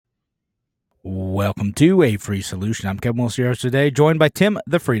Welcome to A Free Solution. I'm Kevin Wilson today, joined by Tim,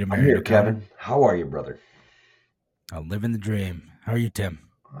 the Freedom I'm here, Kevin. How are you, brother? I'm living the dream. How are you, Tim?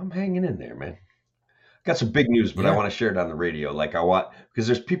 I'm hanging in there, man. Got some big news, but I want to share it on the radio. Because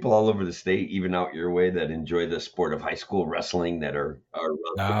there's people all over the state, even out your way, that enjoy the sport of high school wrestling that are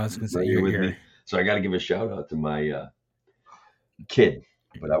I was going to say, familiar with me. So I got to give a shout out to my kid,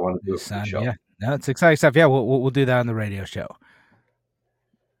 but I want to do it for the show. Yeah, no, it's exciting stuff. Yeah, we'll do that on the radio show.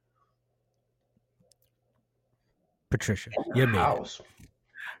 Patricia, you made house.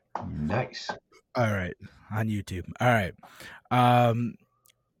 Nice. All right, on YouTube. All right.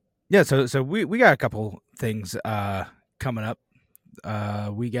 Yeah, so we got a couple things coming up.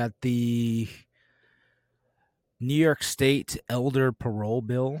 We got the New York State Elder Parole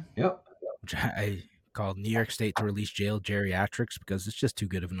Bill. Yep. Which I called New York State to Release Jail Geriatrics because it's just too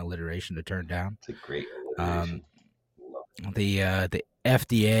good of an alliteration to turn down. It's a great alliteration. The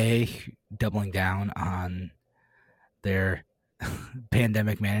FDA doubling down on their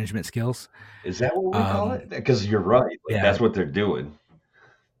pandemic management skills. Is that what we call it? Because you're right. That's what they're doing.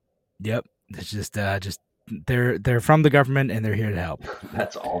 Yep. It's just they're from the government and they're here to help.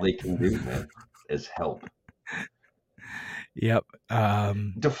 That's all they can do, man, is help. Yep.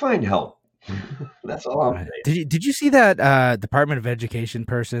 Define help. That's all I'm saying. Did you see that Department of Education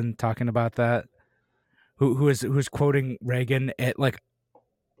person talking about that? Who's quoting Reagan at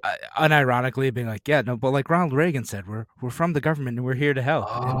unironically being like, yeah, no, but like Ronald Reagan said, we're from the government and we're here to help.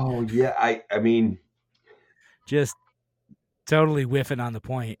 Oh, yeah. I mean, just totally whiffing on the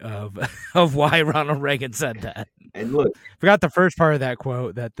point of why Ronald Reagan said that. And look, forgot the first part of that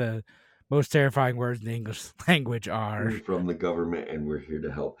quote, that the most terrifying words in the English language are we're from the government and we're here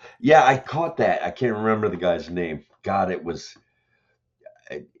to help. Yeah, I caught that. I can't remember the guy's name. God, it was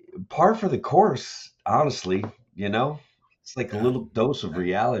par for the course, honestly, you know? It's like a little dose of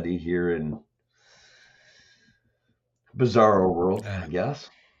reality here in bizarro world, I guess.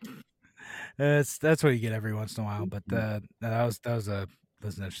 That's what you get every once in a while, but that was an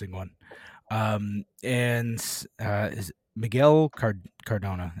interesting one. And is Miguel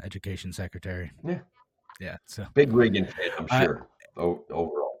Cardona, Education Secretary. Yeah. So big Reagan fan, I'm sure.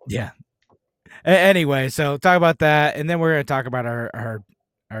 Overall. Yeah. Anyway, so talk about that, and then we're going to talk about our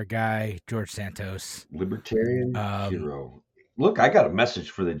guy George Santos, libertarian hero. Look, I got a message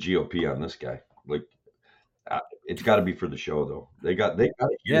for the GOP on this guy. Like, it's got to be for the show, though. They got it.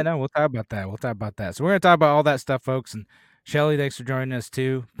 Yeah, no, we'll talk about that. So we're going to talk about all that stuff, folks. And Shelly, thanks for joining us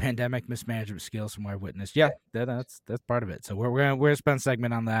too. Pandemic mismanagement skills from our witness. Yeah, that's part of it. So we're gonna spend a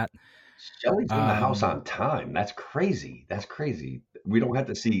segment on that. Shelly's in the house on time. That's crazy. We don't have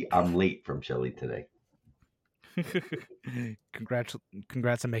to see I'm late from Shelly today. Congrats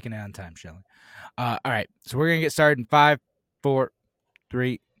on making it on time, Shelly. All right, so we're gonna get started in 5, 4,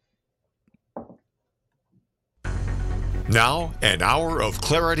 3. Now, an hour of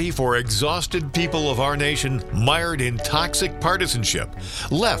clarity for exhausted people of our nation mired in toxic partisanship.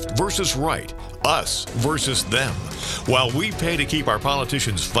 Left versus right, us versus them. While we pay to keep our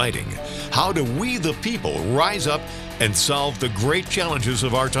politicians fighting, how do we, the people, rise up and solve the great challenges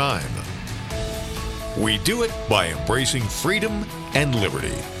of our time? We do it by embracing freedom and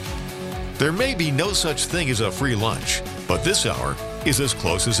liberty. There may be no such thing as a free lunch, but this hour is as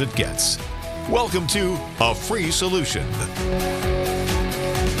close as it gets. Welcome to A Free Solution.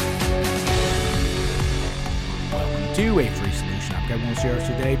 Welcome to A Free Solution. I'm Kevin Wilson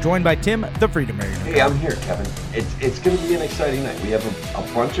today, joined by Tim, the Freedom Area. Hey, I'm here, Kevin. It's going to be an exciting night. We have a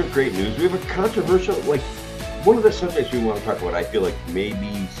bunch of great news. We have a controversial, one of the subjects we want to talk about, I feel like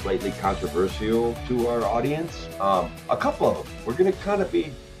maybe slightly controversial to our audience. A couple of them. We're going to kind of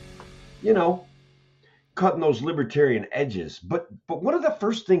be, cutting those libertarian edges. But one of the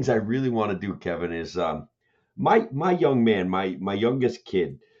first things I really want to do, Kevin, is my young man, my youngest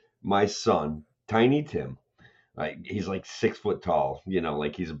kid, my son, Tiny Tim. He's like 6 foot tall,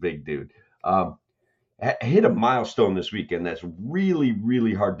 he's a big dude. Hit a milestone this weekend that's really,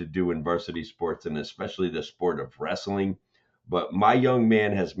 really hard to do in varsity sports, and especially the sport of wrestling. But my young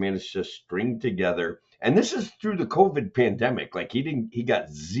man has managed to string together, and this is through the COVID pandemic. He got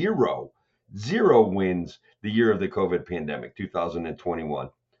zero wins the year of the COVID pandemic,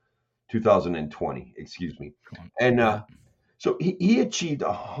 2020, excuse me. And so he achieved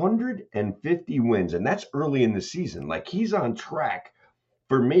 150 wins, and that's early in the season. He's on track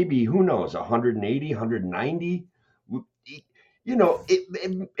for maybe, who knows, 180, 190.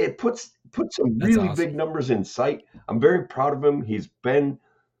 It puts some really big numbers in sight. I'm very proud of him. He's been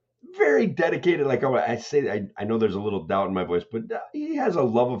very dedicated. I know there's a little doubt in my voice, but he has a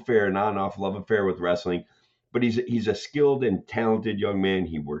love affair, an on-off love affair with wrestling. but he's a skilled and talented young man.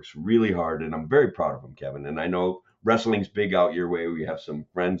 He works really hard, and I'm very proud of him, Kevin. And I know wrestling's big out your way. We have some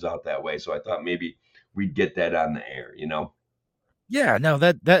friends out that way, so I thought maybe we'd get that on the air, you know? Yeah, no,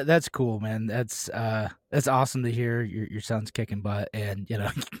 that's cool, man. That's awesome to hear your son's kicking butt, and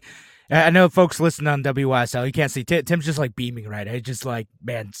I know folks listening on WYSL, you can't see Tim's just like beaming right. It's just like,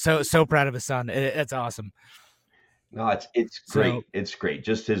 man, so proud of his son. It's awesome. No, it's So great. It's great.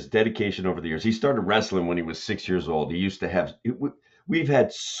 Just his dedication over the years. He started wrestling when he was 6 years old. He used to have. We've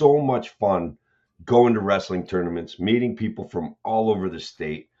had so much fun going to wrestling tournaments, meeting people from all over the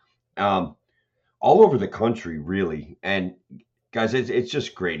state, um, all over the country, really. And guys, it's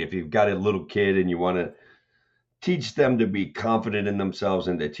just great if you've got a little kid and you want to teach them to be confident in themselves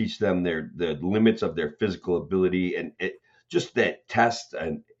and to teach them the limits of their physical ability and just that test.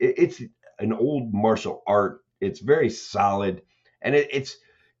 And it's an old martial art. It's very solid, and it's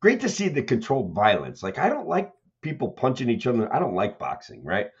great to see the controlled violence. Like, I don't like people punching each other. I don't like boxing,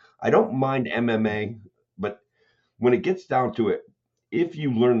 right? I don't mind MMA, but when it gets down to it, if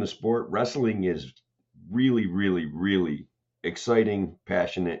you learn the sport, wrestling is really, really, really exciting,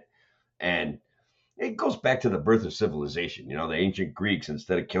 passionate, and it goes back to the birth of civilization. You know, the ancient Greeks,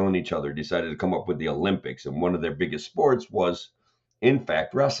 instead of killing each other, decided to come up with the Olympics, and one of their biggest sports was, in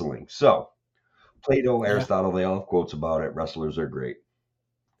fact, wrestling. So, Plato, yeah, Aristotle, they all have quotes about it. Wrestlers are great.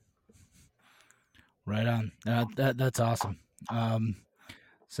 right on. That's awesome.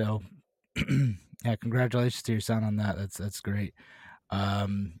 So yeah, congratulations to your son on that. That's great.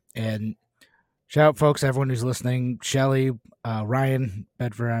 And shout out, folks, everyone who's listening. Shelly, Ryan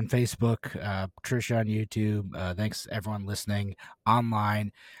Bedford on Facebook, Trisha on YouTube. Thanks, everyone listening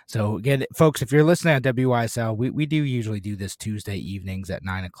online. So, again, folks, if you're listening on WYSL, we do usually do this Tuesday evenings at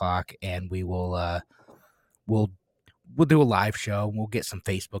 9:00, and we'll do a live show. We'll get some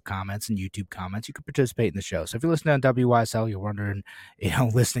Facebook comments and YouTube comments. You can participate in the show. So if you're listening on WYSL, you're wondering,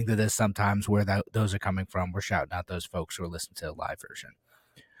 listening to this sometimes where those are coming from. We're shouting out those folks who are listening to the live version.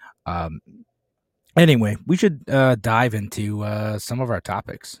 Anyway, we should dive into some of our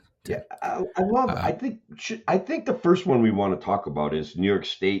topics. Yeah, I love. I think the first one we want to talk about is New York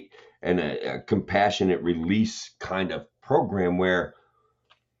State and a compassionate release kind of program where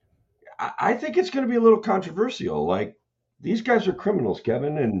I think it's going to be a little controversial. Like, these guys are criminals,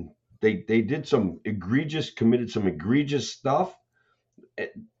 Kevin, and they committed some egregious stuff.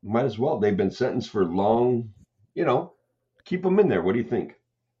 It might as well. They've been sentenced for long. You know, keep them in there. What do you think?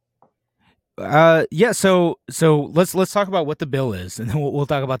 Yeah, so let's talk about what the bill is, and then we'll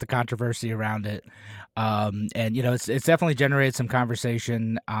talk about the controversy around it. And it's definitely generated some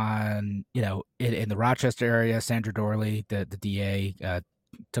conversation on in the Rochester area. Sandra Dorley, the DA,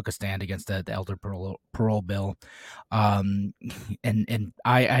 took a stand against the elder parole bill, and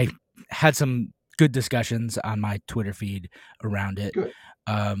I had some good discussions on my Twitter feed around it. Good.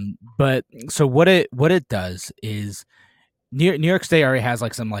 But so what it does is New York State already has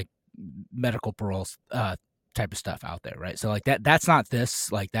like some like medical parole type of stuff out there, right? So like that's not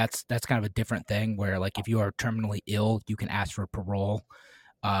this, like that's kind of a different thing where like if you are terminally ill, you can ask for parole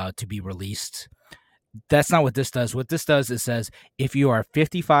to be released. That's not what this does. What this does is says if you are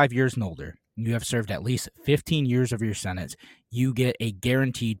 55 years and older, you have served at least 15 years of your sentence, you get a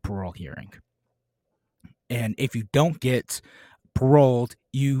guaranteed parole hearing. And if you don't get paroled,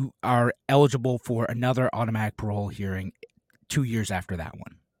 you are eligible for another automatic parole hearing 2 years after that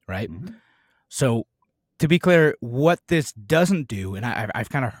one, right? Mm-hmm. So to be clear, what this doesn't do, and I've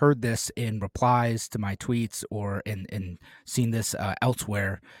kind of heard this in replies to my tweets or in seen this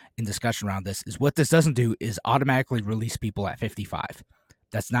elsewhere in discussion around this, is what this doesn't do is automatically release people at 55.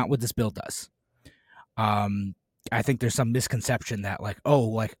 That's not what this bill does. I think there's some misconception that like, oh,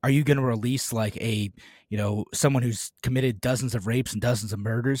 like, are you going to release like someone who's committed dozens of rapes and dozens of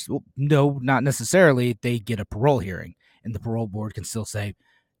murders? Well, no, not necessarily. They get a parole hearing, and the parole board can still say,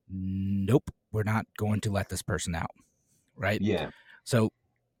 nope, we're not going to let this person out, right? Yeah. So,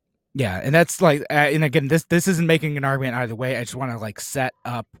 yeah, and that's like, and again, this isn't making an argument either way. I just want to like set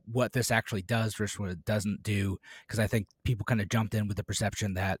up what this actually does versus what it doesn't do, because I think people kind of jumped in with the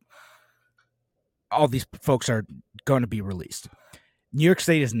perception that all these folks are going to be released. New York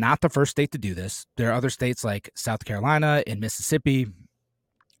State is not the first state to do this. There are other states like South Carolina and Mississippi,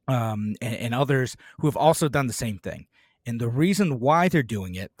 and others who have also done the same thing. And the reason why they're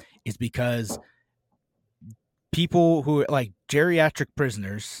doing it is because people who like geriatric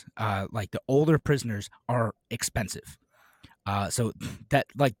prisoners, like the older prisoners, are expensive. So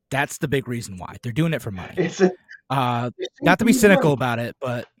that's the big reason why they're doing it for money. Not to be cynical about it,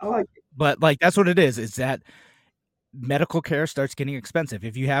 but like that's what it is that medical care starts getting expensive.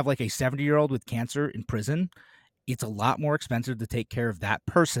 If you have like a 70-year-old with cancer in prison, it's a lot more expensive to take care of that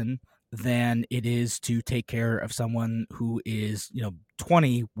person than it is to take care of someone who is,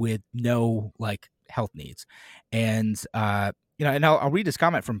 20 with no like health needs. And and I'll read this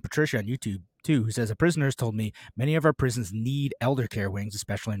comment from Patricia on YouTube too, who says a prisoner has told me many of our prisons need elder care wings,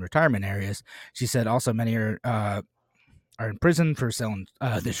 especially in retirement areas. She said also many are in prison for selling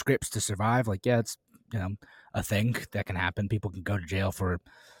their scripts to survive. Like, yeah, it's a thing that can happen. People can go to jail for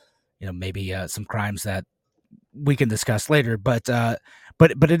maybe some crimes that we can discuss later, but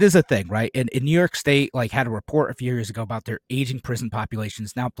it is a thing, right? In New York State, like, had a report a few years ago about their aging prison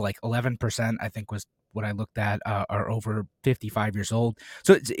populations, now up to like 11%, I think was what I looked at, are over 55 years old.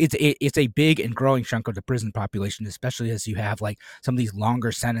 So it's a big and growing chunk of the prison population, especially as you have like some of these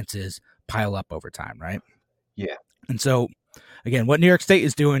longer sentences pile up over time, right? Yeah. And so again, what New York State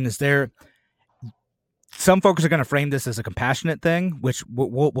is doing is some folks are going to frame this as a compassionate thing, which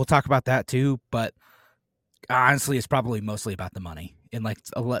we'll talk about that too, but honestly, it's probably mostly about the money. And like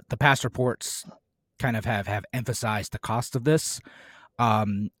the past reports kind of have emphasized the cost of this.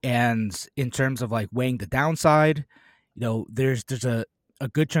 And in terms of like weighing the downside, there's a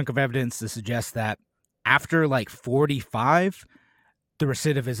good chunk of evidence to suggest that after like 45, the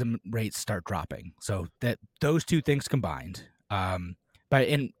recidivism rates start dropping. So that those two things combined, but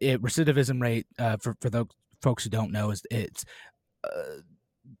recidivism rate, for those folks who don't know, is it's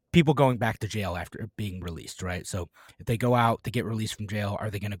people going back to jail after being released, right? So if they go out, they get released from jail, are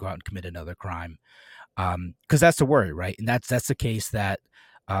they going to go out and commit another crime? Because that's the worry, right? And that's the case that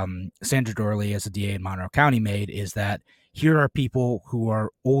Sandra Dorley, as a DA in Monroe County, made, is that here are people who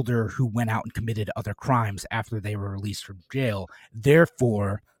are older who went out and committed other crimes after they were released from jail.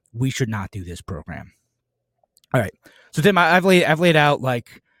 Therefore, we should not do this program. All right. So Tim, I've laid out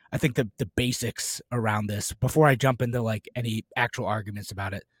like I think the basics around this before I jump into like any actual arguments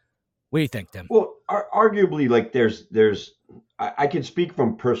about it. What do you think, Tim? Well, arguably, like I can speak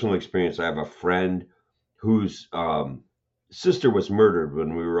from personal experience. I have a friend whose sister was murdered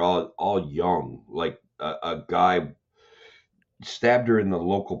when we were all young. Like a guy stabbed her in the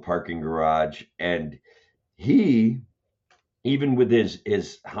local parking garage, and he, even with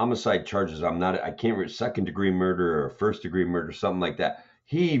his homicide charges, I can't remember, second degree murder or first degree murder, something like that.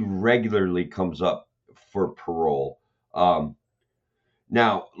 He regularly comes up for parole.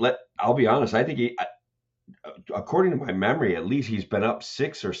 Now, I'll be honest. I think according to my memory, at least he's been up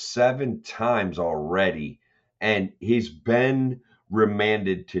 6 or 7 times already, and he's been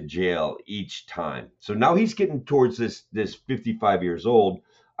remanded to jail each time. So now he's getting towards this 55 years old.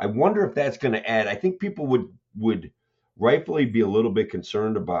 I wonder if that's going to add. I think people would rightfully be a little bit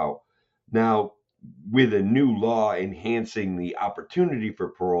concerned about now, with a new law enhancing the opportunity for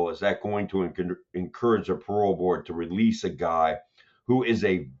parole. Is that going to encourage a parole board to release a guy who is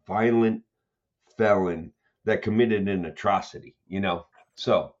a violent felon that committed an atrocity,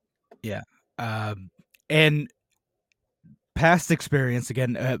 So, Yeah. And past experience,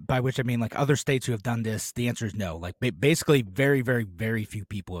 again, by which I mean like other states who have done this, the answer is no. Like basically, very, very, very few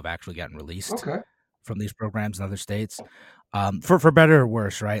people have actually gotten released okay. from these programs in other states, for better or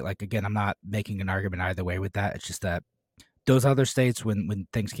worse, right? Like, again, I'm not making an argument either way with that. It's just that those other states, when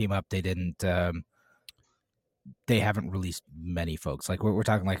things came up, they didn't. They haven't released many folks. Like we're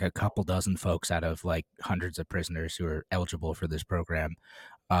talking like a couple dozen folks out of like hundreds of prisoners who are eligible for this program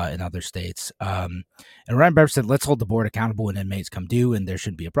in other states. And Ryan Bever said, let's hold the board accountable when inmates come due, and there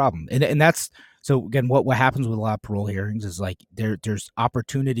shouldn't be a problem. And that's, so again, what happens with a lot of parole hearings is like there's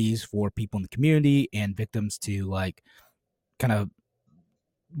opportunities for people in the community and victims to like kind of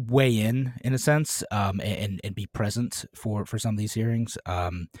weigh in a sense, and be present for some of these hearings.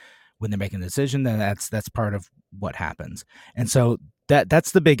 When they're making a decision, then that's part of what happens. And so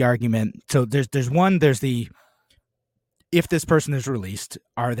that's the big argument. So there's the, if this person is released,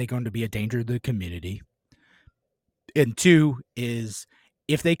 are they going to be a danger to the community? And two is,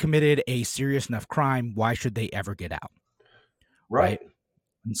 if they committed a serious enough crime, why should they ever get out? Right.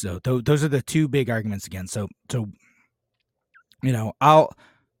 And so those are the two big arguments again. So I'll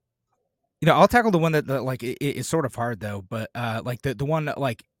tackle the one that like it's sort of hard though, but like the one that,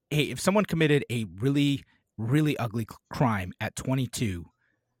 like, hey, if someone committed a really, really ugly crime at 22,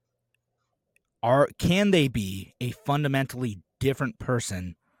 can they be a fundamentally different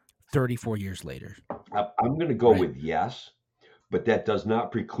person 34 years later? I'm going to go Right. with yes, but that does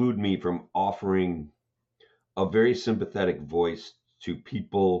not preclude me from offering a very sympathetic voice to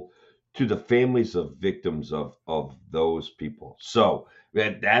people, to the families of victims of those people. So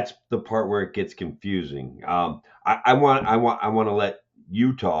that's the part where it gets confusing. I want to let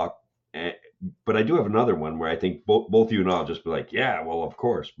you talk, but I do have another one where I think both you and I'll just be like, yeah, well, of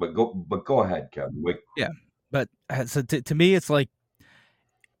course. But go ahead, Kevin. Yeah. But so to me, it's like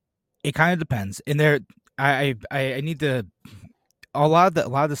it kind of depends. And there, I need to a lot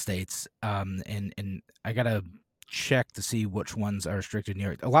of the states, and I gotta check to see which ones are restricted in New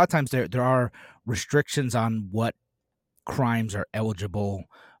York. A lot of times there are restrictions on what crimes are eligible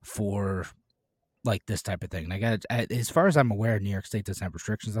for like this type of thing. And as far as I'm aware, New York State doesn't have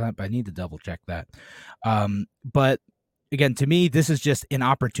restrictions on it, but I need to double check that. But again, to me, this is just an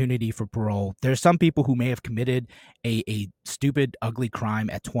opportunity for parole. There's some people who may have committed a stupid, ugly crime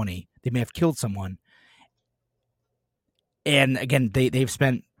at 20. They may have killed someone. And again, they've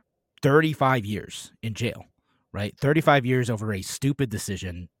spent 35 years in jail, right? 35 years over a stupid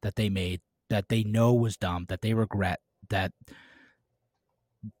decision that they made that they know was dumb, that they regret, that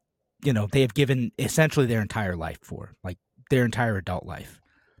they have given essentially their entire life for, like their entire adult life.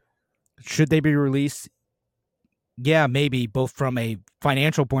 Should they be released? Yeah, maybe, both from a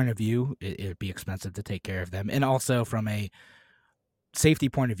financial point of view, it'd be expensive to take care of them, and also from a safety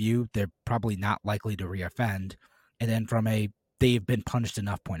point of view, they're probably not likely to reoffend, and then from a they've been punished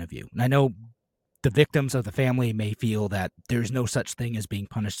enough point of view. And I know the victims of the family may feel that there's no such thing as being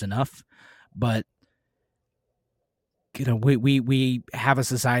punished enough, but we have a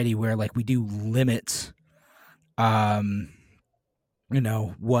society where like we do limit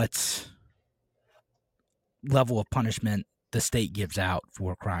what level of punishment the state gives out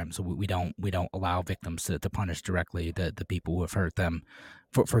for crimes. So we don't allow victims to punish directly the people who have hurt them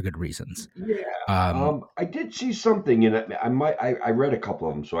for good reasons. Yeah, Um, I did see something, and I read a couple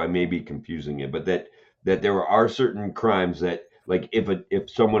of them, so I may be confusing it, but that there are certain crimes that, like, if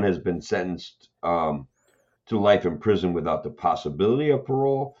someone has been sentenced to life in prison without the possibility of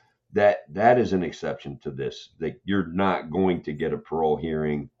parole, that is an exception to this. That you're not going to get a parole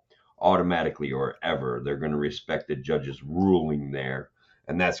hearing automatically or ever. They're going to respect the judge's ruling there,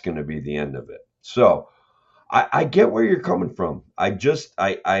 and that's going to be the end of it. So I get where you're coming from. I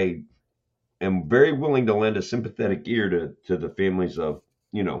am very willing to lend a sympathetic ear to the families of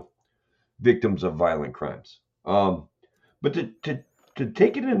victims of violent crimes. But to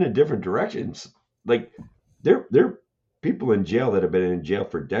take it in a different direction, like there are people in jail that have been in jail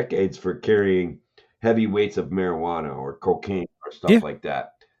for decades for carrying heavy weights of marijuana or cocaine or yeah. stuff like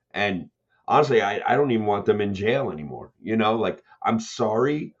that. And honestly, I don't even want them in jail anymore. Like, I'm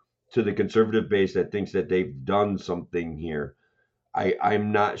sorry to the conservative base that thinks that they've done something here.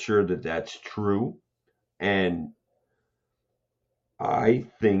 I'm not sure that that's true. And I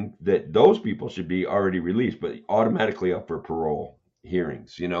think that those people should be already released, but automatically up for parole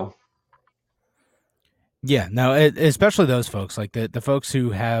hearings. Yeah, no, especially those folks, like the folks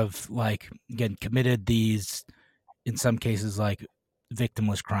who have, like, again, committed these, in some cases, like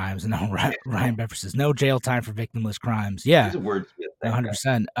victimless crimes. And now Ryan Bedford says no jail time for victimless crimes. He's Yeah, a wordsmith, no, that guy.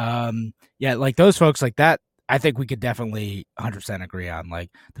 100%. Yeah, like those folks like that, I think we could definitely 100% agree on. Like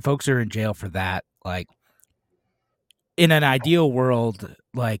the folks who are in jail for that, like in an ideal world,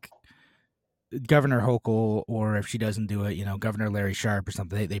 like Governor Hochul, or if she doesn't do it, Governor Larry Sharp or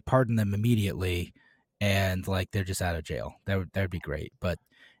something, they pardon them immediately, and like they're just out of jail. That would be great. But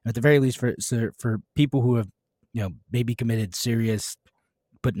at the very least, for people who have maybe committed serious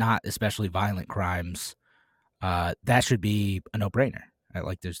but not especially violent crimes, that should be a no brainer.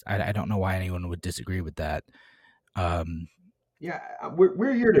 I don't know why anyone would disagree with that. Um, Yeah,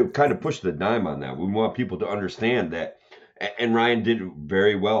 we're here to kind of push the dime on that. We want people to understand that, and Ryan did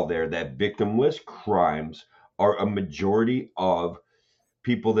very well there, that victimless crimes are a majority of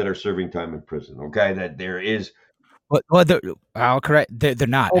people that are serving time in prison. Okay, that there is. I'll correct. They're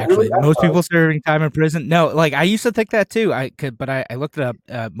not Oh, really? actually. I Most thought. people serving time in prison. No, like I used to think that too. But I looked it up.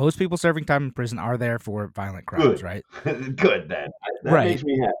 Most people serving time in prison are there for violent crimes, Good, right? good. Then that Right. makes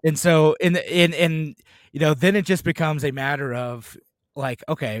me happy. And so in then it just becomes a matter of like,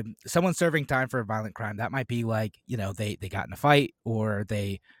 okay, someone serving time for a violent crime, that might be like, they got in a fight, or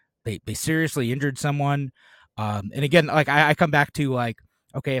they seriously injured someone. And again, like I come back to like,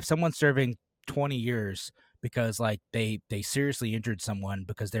 okay, if someone's serving 20 years because like they seriously injured someone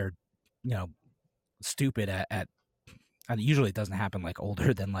because they're, you know, stupid at and usually it doesn't happen like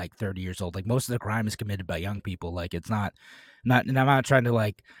older than like 30 years old. Like most of the crime is committed by young people. Like it's not, and I'm not trying to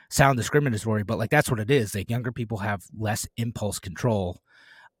like sound discriminatory, but like that's what it is. Like younger people have less impulse control,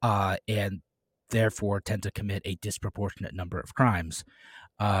 and therefore tend to commit a disproportionate number of crimes.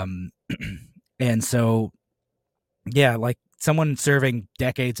 Um, and so, yeah, like someone serving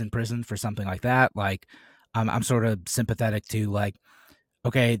decades in prison for something like that, like I'm sort of sympathetic to like,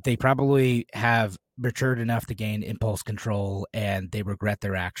 okay, they probably have matured enough to gain impulse control and they regret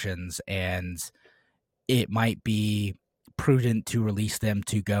their actions, and it might be prudent to release them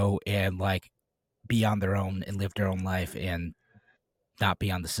to go and like be on their own and live their own life and not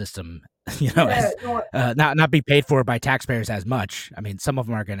be on the system, Yeah, as not be paid for by taxpayers as much. I mean, some of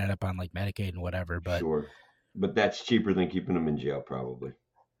them are going to end up on like Medicaid and whatever, but sure. But that's cheaper than keeping them in jail, probably.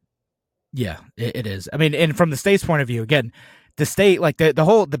 yeah, it is. I mean, and from the state's point of view, again, the state, like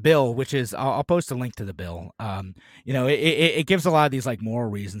the bill, which is, I'll post a link to the bill. It gives a lot of these like moral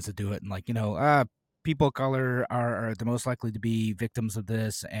reasons to do it, and like, people of color are the most likely to be victims of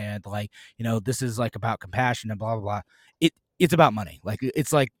this, and like, this is like about compassion and blah blah blah. It's about money. Like,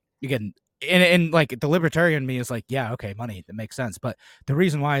 it's like, again, and like the libertarian me is like, yeah, okay, money, that makes sense, but the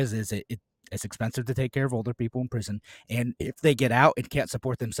reason why is it's expensive to take care of older people in prison, and if they get out and can't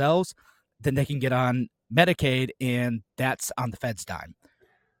support themselves, then they can get on Medicaid, and that's on the Fed's dime.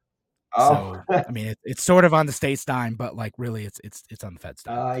 Oh, So, I mean, it's sort of on the state's dime, but like really, it's on the Fed's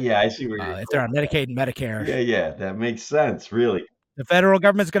dime. yeah, I see where you're If they're going. on Medicaid and Medicare, Yeah, that makes sense, really. the federal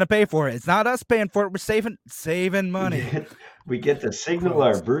government's going to pay for it. It's not us paying for it. We're saving We money. get, we get to signal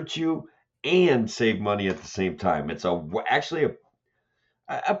our Quotes. virtue and save money at the same time. It's actually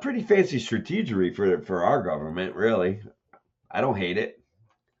a pretty fancy strategy for our government, really. I don't hate it.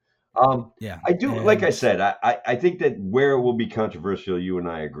 Yeah, I do, like I and said, I think that where it will be controversial, you and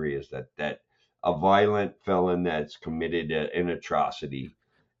I agree, is that a violent felon that's committed an atrocity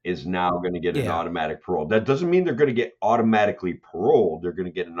is now going to get an yeah, automatic parole. That doesn't mean they're going to get automatically paroled. They're going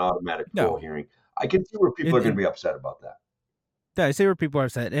to get an automatic parole no, hearing. I can see where people are going to and be upset about that. yeah, I see where people are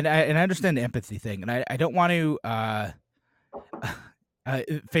upset, and I understand the empathy thing, and I don't want to.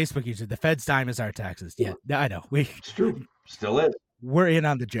 Facebook user, the Fed's dime is our taxes. Yeah, I know. It's true. Still is. We're in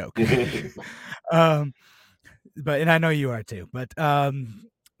on the joke. um, but and I know you are too. But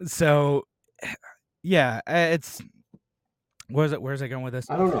so yeah, it's where's it going with this?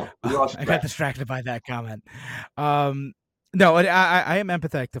 I don't know. We lost I got track. distracted by that comment. No, I am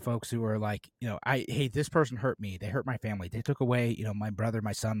empathetic to folks who are like, hey, this person hurt me. They hurt my family. They took away, my brother,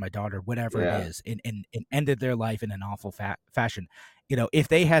 my son, my daughter, whatever it Yeah. is, and ended their life in an awful fashion. If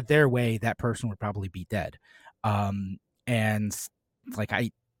they had their way, that person would probably be dead. And like I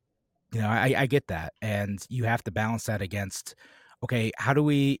get that, and you have to balance that against, okay, how do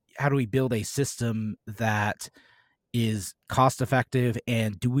we build a system that is cost effective,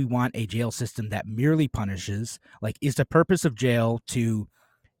 and do we want a jail system that merely punishes? Like, is the purpose of jail to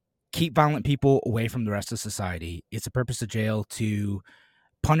keep violent people away from the rest of society? Is the purpose of jail to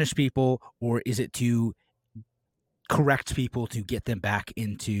punish people, or is it to correct people to get them back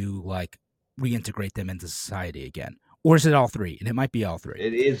into, like, reintegrate them into society again? Or is it all three? And it might be all three.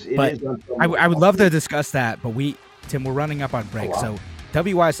 It is. It But is on some I would level. love to discuss that, but Tim, we're running up on Oh, break. wow. So,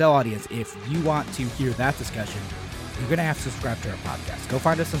 WYSL audience, if you want to hear that discussion, you're going to have to subscribe to our podcast. Go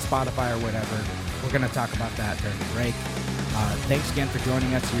find us on Spotify or whatever. We're going to talk about that during the break. Thanks again for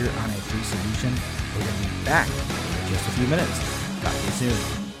joining us here on A Free Solution. We're going to be back in just a few minutes. Talk to you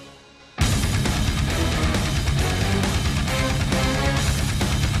soon.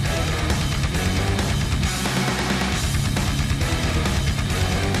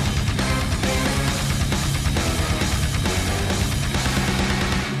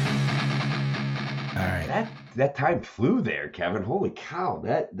 That time flew there, Kevin. Holy cow!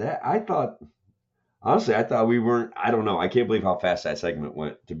 That I thought, honestly, I thought we weren't. I don't know. I can't believe how fast that segment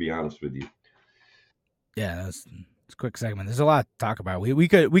went. To be honest with you. Yeah, it's a quick segment. There's a lot to talk about. We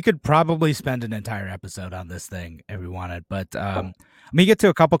could probably spend an entire episode on this thing if we wanted, but let me get to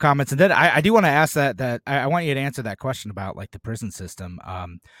a couple comments, and then I do want to ask that I want you to answer that question about like the prison system.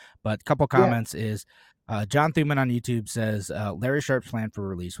 But a couple comments is John Thuman on YouTube says Larry Sharp's plan for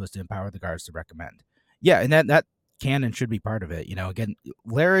release was to empower the guards to recommend. Yeah, and that can and should be part of it. Again,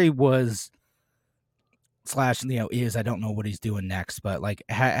 Larry was / is, I don't know what he's doing next, but like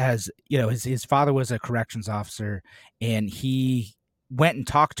has his father was a corrections officer, and he went and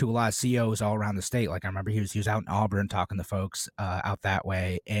talked to a lot of COs all around the state. Like I remember he was out in Auburn talking to folks out that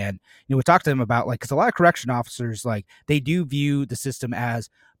way, and we talked to him about like, because a lot of correction officers, like, they do view the system as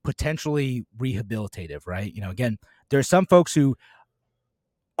potentially rehabilitative, right? Again, there are some folks who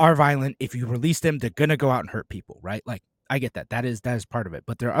are violent. If you release them, they're gonna go out and hurt people, right? Like, I get that. That is part of it.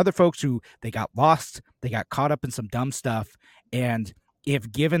 But there are other folks who they got lost, they got caught up in some dumb stuff, and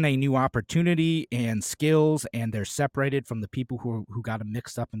if given a new opportunity and skills, and they're separated from the people who got them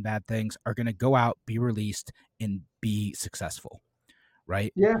mixed up in bad things, are going to go out, be released, and be successful,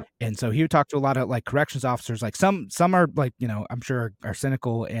 right? Yeah. And so he would talk to a lot of like corrections officers. Like some are like, I'm sure are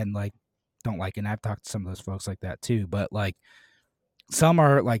cynical and like don't like it. And I've talked to some of those folks like that too. But like some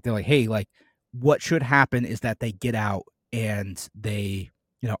are like, they're like, hey, like what should happen is that they get out and they,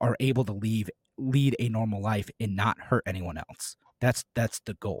 are able to lead a normal life and not hurt anyone else. That's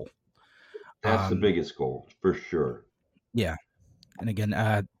the goal. That's the biggest goal for sure. Yeah, and again,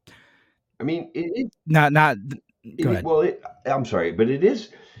 I mean, not go ahead. well, I'm sorry, but it is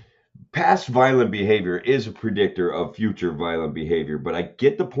past violent behavior is a predictor of future violent behavior. But I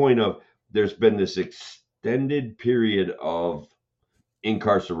get the point of there's been this extended period of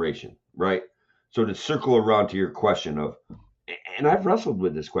incarceration, right? So to circle around to your question of, and I've wrestled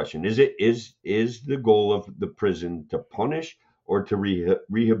with this question: is the goal of the prison to punish or to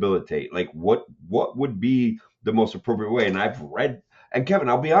rehabilitate? Like, what would be the most appropriate way? And I've read, and Kevin,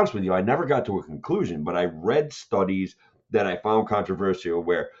 I'll be honest with you, I never got to a conclusion, but I read studies that I found controversial,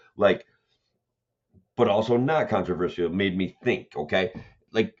 where like, but also not controversial, made me think. Okay,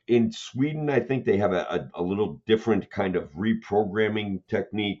 like in Sweden, I think they have a little different kind of reprogramming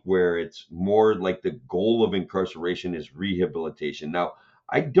technique where it's more like the goal of incarceration is rehabilitation. Now,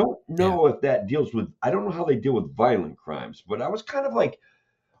 I don't Yeah. know if that deals with, I don't know how they deal with violent crimes, but I was kind of like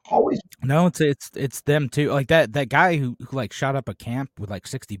always, No, it's them too. Like that guy who like shot up a camp with like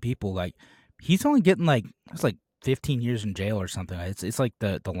 60 people. Like he's only getting like it's like 15 years in jail or something. It's like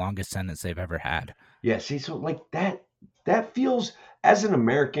the longest sentence they've ever had. yeah, see, so like that feels, as an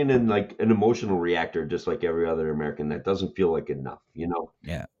American and like an emotional reactor, just like every other American, that doesn't feel like enough, you know?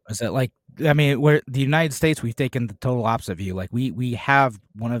 Yeah. Is that like I mean, where the United States we've taken the total opposite view. Like we have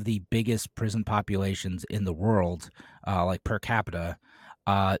one of the biggest prison populations in the world, like per capita.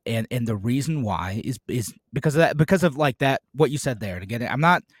 And the reason why is because of that, because of like that what you said there. And again, I'm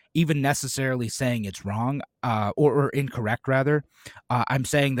not even necessarily saying it's wrong, or incorrect rather. I'm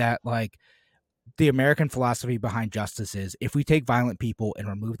saying that like the American philosophy behind justice is if we take violent people and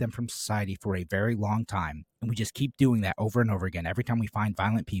remove them from society for a very long time, and we just keep doing that over and over again, every time we find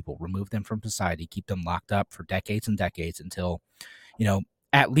violent people, remove them from society, keep them locked up for decades and decades until, you know,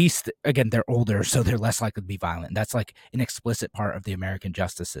 at least again they're older, so they're less likely to be violent. That's like an explicit part of the American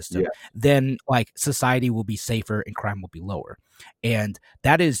justice Yeah, system. Then like society will be safer and crime will be lower. And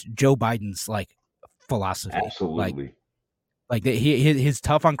that is Joe Biden's like philosophy. absolutely. Like his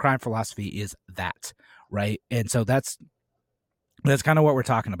tough on crime philosophy is that, right? And so that's kind of what we're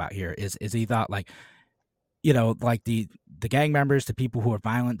talking about here. Is he thought like, you know, like the gang members, the people who are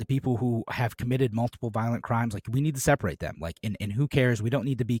violent, the people who have committed multiple violent crimes, like we need to separate them. Like, and who cares? We don't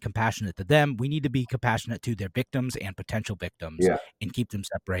need to be compassionate to them. We need to be compassionate to their victims and potential victims Yeah, and keep them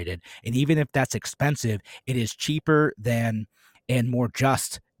separated. And even if that's expensive, it is cheaper than and more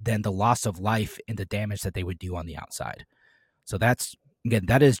just than the loss of life and the damage that they would do on the outside. So that's again,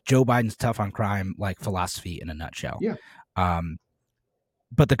 that is Joe Biden's tough on crime like philosophy in a nutshell. yeah, Um,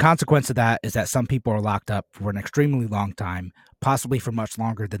 but the consequence of that is that some people are locked up for an extremely long time, possibly for much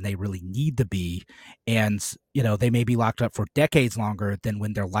longer than they really need to be, and you know they may be locked up for decades longer than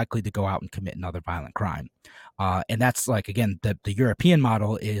when they're likely to go out and commit another violent crime. And that's like again the European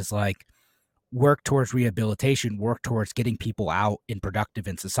model is like work towards rehabilitation, work towards getting people out and productive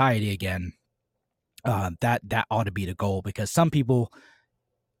in society again. That ought to be the goal because some people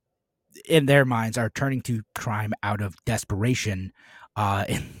in their minds are turning to crime out of desperation,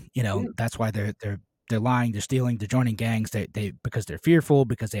 and you know yeah, that's why they're lying, they're stealing, they're joining gangs. They because they're fearful,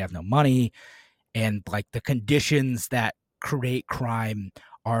 because they have no money, and like the conditions that create crime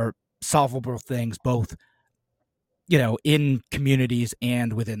are solvable things both, you know, in communities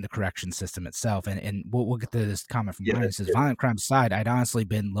and within the correction system itself. And we'll get to this comment from yeah. Ryan. It says, violent crime aside, I'd honestly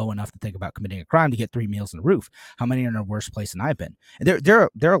been low enough to think about committing a crime to get 3 meals and a roof. How many are in a worse place than I've been? And there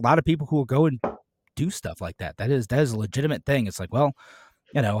are a lot of people who will go and do stuff like that. That is a legitimate thing. It's like, well,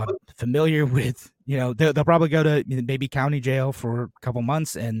 you know, I'm familiar with, you know, they'll probably go to maybe county jail for a couple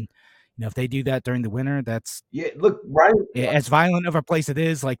months. And, you know, if they do that during the winter, that's Yeah, look, Ryan. as violent of a place it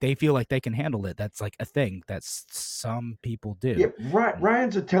is, like they feel like they can handle it. That's like a thing that some people Yeah, do.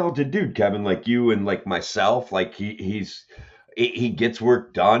 Ryan's a talented dude, Kevin, like you and like myself. Like he gets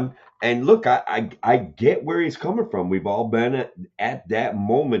work done. And look, I get where he's coming from. We've all been at that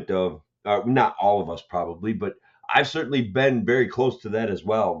moment of, not all of us probably, but I've certainly been very close to that as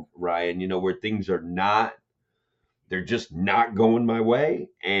well, Ryan. You know, where things are not, they're just not going my way.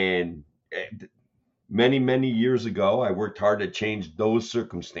 And many years ago, I worked hard to change those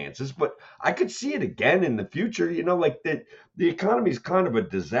circumstances, but I could see it again in the future. You know, like the economy is kind of a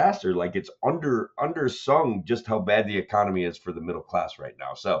disaster. Like it's undersung just how bad the economy is for the middle class right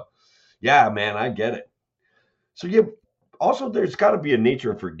now. So yeah, man, I get it. So yeah, also there's got to be a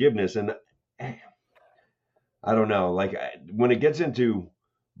nature of forgiveness, and I don't know, like when it gets into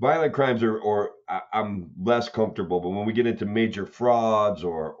violent crimes, or I'm less comfortable, but when we get into major frauds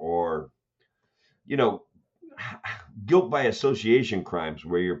or you know, guilt by association crimes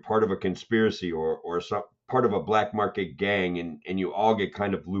where you're part of a conspiracy or some part of a black market gang, and you all get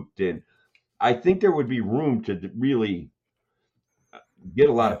kind of looped in. I think there would be room to really get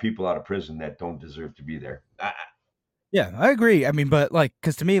a lot Yeah. of people out of prison that don't deserve to be there. Yeah, I agree. I mean, but like,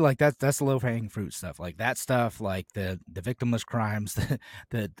 because to me, like that's the low hanging fruit stuff. Like that stuff, like the victimless crimes.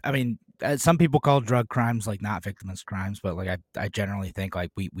 The I mean, some people call drug crimes like not victimless crimes, but like I generally think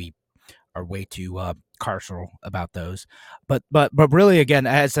like we are way too carceral about those. But really, again,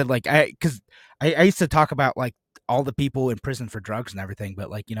 as I said, like I used to talk about like all the people in prison for drugs and everything, but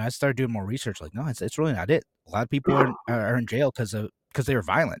like I started doing more research. Like, no, it's really not it. A lot of people are in jail because they were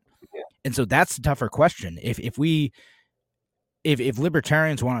violent, and so that's the tougher question. If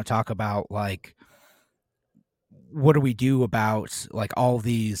libertarians want to talk about like what do we do about like all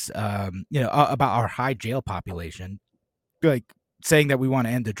these about our high jail population, like saying that we want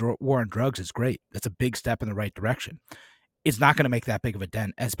to end the war on drugs is great. That's a big step in the right direction. It's not going to make that big of a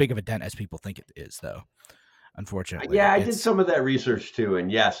dent, as people think it is, though. Yeah, Unfortunately, I did it's some of that research too,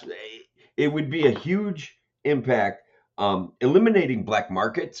 and yes, it would be a huge impact. Eliminating black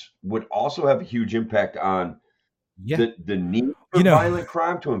markets would also have a huge impact on yeah. the need You for know, violent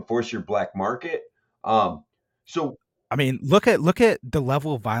crime to enforce your black market. Um, so I mean, look at the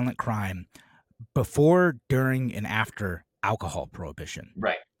level of violent crime before, during, and after alcohol prohibition.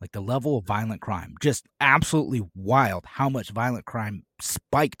 right, Like the level of violent crime, just absolutely wild how much violent crime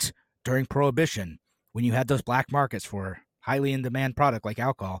spiked during prohibition when you had those black markets for highly in demand product like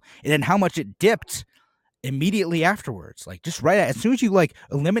alcohol, and then how much it dipped immediately afterwards. Like just right as soon as you like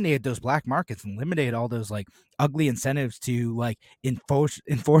eliminated those black markets and eliminated all those like ugly incentives to like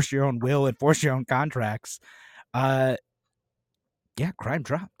enforce your own will, enforce your own contracts, uh yeah, crime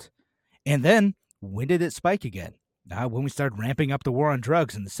dropped. And then when did it spike again? When we started ramping up the war on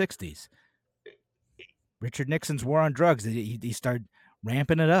drugs in the 60s. Richard Nixon's war on drugs, he started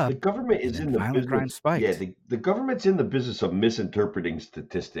ramping it the up, government and is then in the violent crime business. Yeah, spiked. the government's in the business of misinterpreting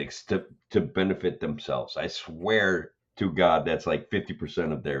statistics to benefit themselves. I swear to God, that's like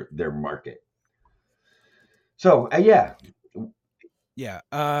 50% of their market. So yeah, Yeah.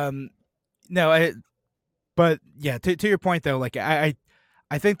 No, but yeah, to your point though, like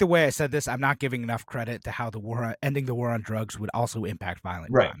I think the way I said this, I'm not giving enough credit to how ending the war on drugs would also impact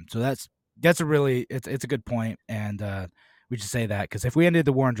violent right. crime. So that's a really it's a good point, and we should say that because if we ended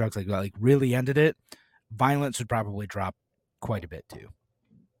the war on drugs, like really ended it, violence would probably drop quite a bit too,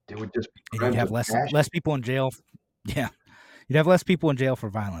 There would just be and you'd crimes have of less passion. people in jail. Yeah, you'd have less people in jail for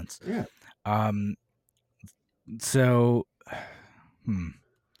violence. Yeah. Um, so, hmm.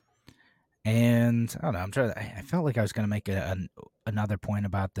 And I don't know. I'm trying. I felt like I was going to make another point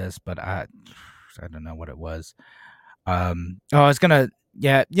about this, but I don't know what it was. I was gonna.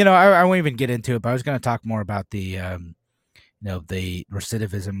 Yeah, I won't even get into it, but I was gonna talk more about the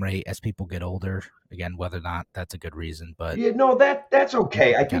recidivism rate as people get older. Again, whether or not that's a good reason, but Yeah, no, that's I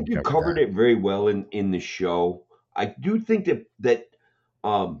okay. think I we kind think of you covered covered that. it very well in the show. I do think that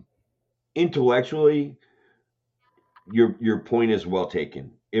um intellectually your point is well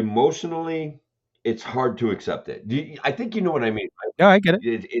taken. Emotionally, it's hard to accept it. I think you know what I mean. No, I get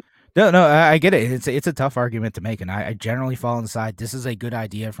it. It No, I get it. It's a tough argument to make, and I generally fall on the side. This is a good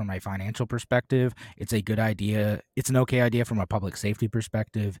idea from a financial perspective. It's a good idea. It's an okay idea from a public safety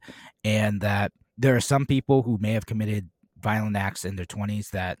perspective, and that there are some people who may have committed violent acts in their 20s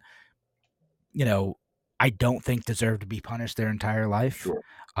that you know, I don't think deserve to be punished their entire life. sure.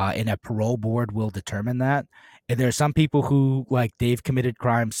 And a parole board will determine that. And there are some people who, like, they've committed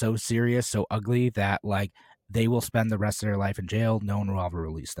crimes so serious, so ugly that, like, they will spend the rest of their life in jail. No one will ever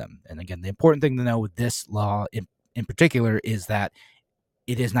release them. And again, the important thing to know with this law in particular is that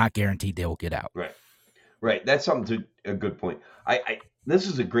it is not guaranteed they will get out. Right. Right. That's something to a good point. I this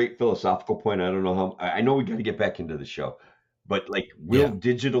is a great philosophical point. I don't know how I know we got to get back into the show. But like will Yeah.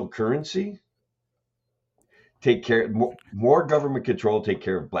 digital currency take care more government control take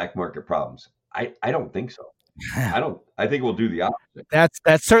care of black market problems? I don't think so. I think we'll do the opposite.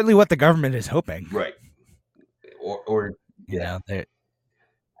 That's certainly what the government is hoping. Right. Or You yeah.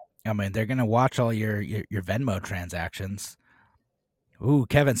 know, they're gonna watch all your Venmo transactions. Ooh,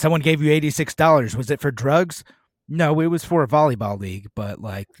 Kevin, someone gave you $86. Was it for drugs? No, it was for a volleyball league, but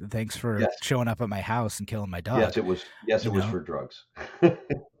like thanks for Yes. showing up at my house and killing my Yes, dog. it was. Yes, You it was know? for drugs.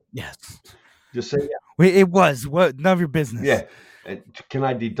 Yes. Just say Wait, it was. What, none of your yeah. business. And can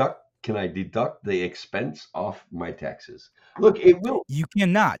I deduct the expense off my taxes? Look, it will. You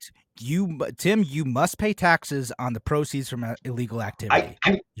cannot. Tim, you must pay taxes on the proceeds from illegal I activity.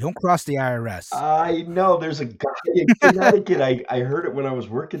 I You don't cross the IRS. I know there's a guy in Connecticut. I heard it when I was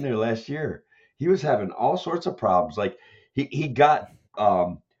working there last year. He was having all sorts of problems. Like he got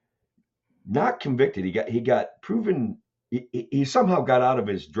not convicted. He got proven. he somehow got out of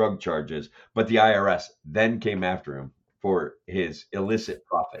his drug charges, but the IRS then came after him for his illicit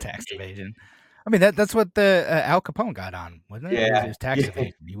profit. Tax evasion. I mean, that's what the Al Capone got on, wasn't it? It Yeah, was tax yeah.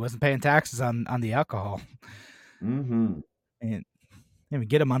 evasion. He wasn't paying taxes on the alcohol, Hmm. and we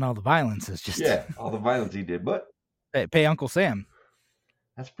get him on all the violence. It's just Yeah, all the violence he did, but pay Uncle Sam.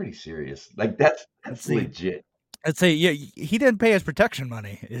 that's pretty serious. Like that's Let's see. legit. Let's say, yeah, he didn't pay his protection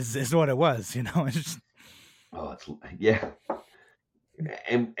money. Is what it was. It's just, Oh, it's yeah.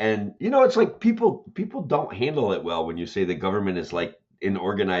 And it's like people don't handle it well when you say the government is like an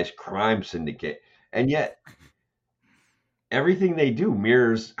organized crime syndicate, and yet everything they do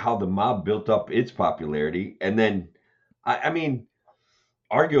mirrors how the mob built up its popularity. And then, I mean,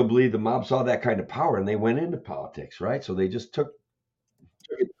 arguably the mob saw that kind of power and they went into politics, right? So they just took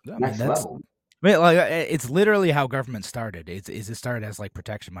it to I the mean, next level. like it's literally how government started. It started as like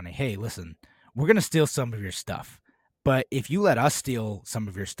protection money. Hey, listen, we're gonna steal some of your stuff, but if you let us steal some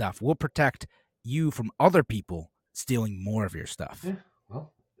of your stuff, we'll protect you from other people stealing more of your stuff. Yeah,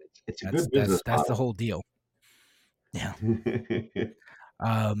 well, it's a That's good business that's the model. whole deal. Yeah.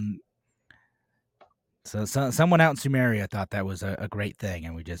 Um. So someone out in Sumeria thought that was a great thing,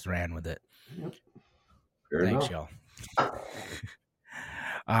 and we just ran with it. Yep. Fair Thanks, enough. y'all.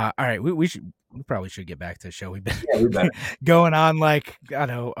 All right, we probably should get back to the show. We've been Yeah, we better. going on like, I don't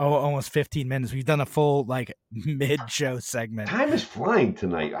know, almost 15 minutes. We've done a full like mid-show segment. Time is flying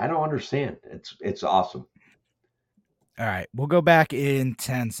tonight. I don't understand. It's awesome. All right, we'll go back in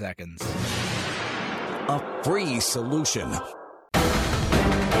 10 seconds. A free solution.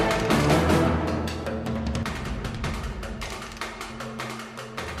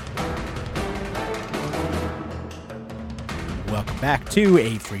 Welcome back to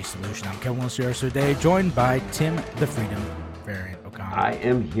A Free Solution. I'm Kevin Willis today, joined by Tim the Freedom Variant O'Connor. I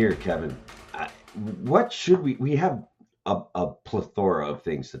am here, Kevin. What should we have a plethora of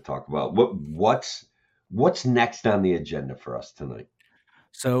things to talk about. What's next on the agenda for us tonight?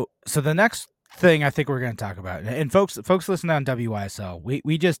 So the next thing I think we're going to talk about, and folks listening on WYSL,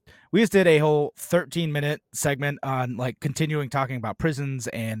 we just did a whole 13-minute segment on like continuing talking about prisons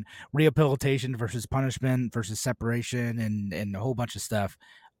and rehabilitation versus punishment versus separation and a whole bunch of stuff.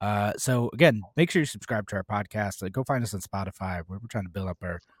 So again, make sure you subscribe to our podcast. Go find us on Spotify. We're trying to build up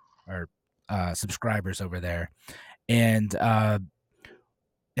our subscribers over there, and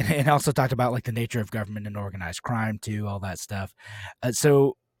also talked about like the nature of government and organized crime too, all that stuff.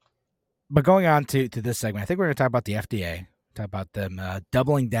 But going on to this segment, I think we're going to talk about the FDA, talk about them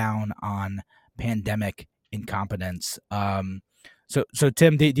doubling down on pandemic incompetence. So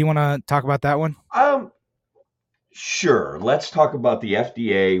Tim, do you want to talk about that one? Sure. Let's talk about the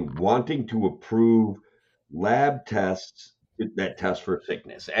FDA wanting to approve lab tests that test for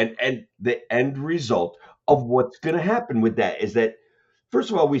sickness, and the end result of what's going to happen with that is that, first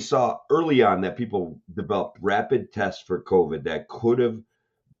of all, we saw early on that people developed rapid tests for COVID that could have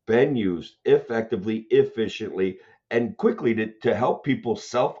been used effectively, efficiently, and quickly to help people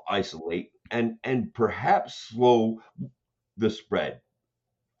self-isolate and perhaps slow the spread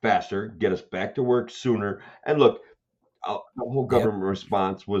faster, get us back to work sooner. And look, the whole government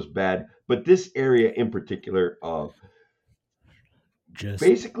response was bad, but this area in particular of just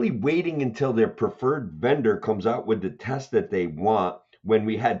basically waiting until their preferred vendor comes out with the test that they want, when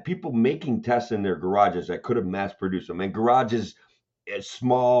we had people making tests in their garages that could have mass produced them. And garages, a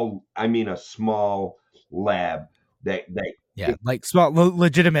small lab that like small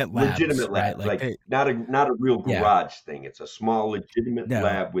legitimate labs, legitimate lab, right? Like not a real garage thing. It's a small legitimate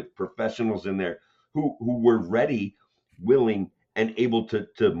lab with professionals in there who were ready, willing, and able to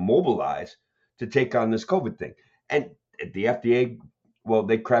mobilize to take on this COVID thing. And the FDA, well,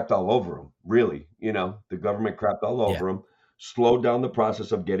 they crapped all over them. Really, the government crapped all over them, slowed down the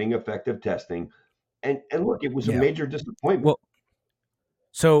process of getting effective testing, and look, it was a major disappointment. Well,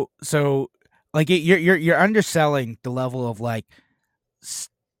 so like you're underselling the level of like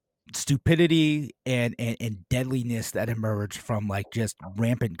stupidity and deadliness that emerged from like just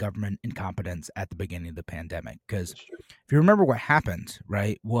rampant government incompetence at the beginning of the pandemic. Because if you remember what happened,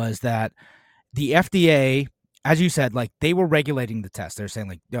 right, was that the FDA, as you said, like they were regulating the tests. They're saying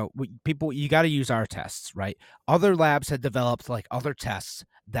like, no, people, you got to use our tests, right? Other labs had developed like other tests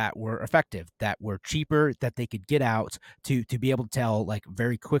that were effective, that were cheaper, that they could get out to be able to tell like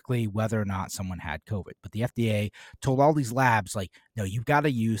very quickly whether or not someone had COVID. But the FDA told all these labs like, no, you've got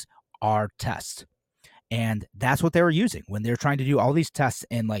to use our tests. And that's what they were using when they were trying to do all these tests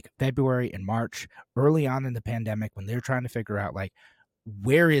in like February and March, early on in the pandemic, when they were trying to figure out like,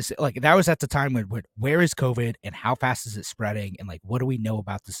 where is like that was at the time when where is COVID and how fast is it spreading and like what do we know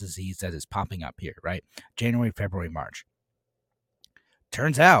about this disease that is popping up here, right? January, February, March.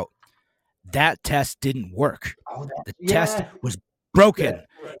 Turns out that test didn't work. Oh, The test yeah. was broken. Yeah.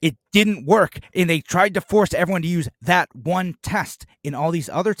 It didn't work. And they tried to force everyone to use that one test. And all these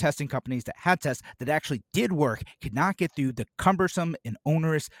other testing companies that had tests that actually did work could not get through the cumbersome and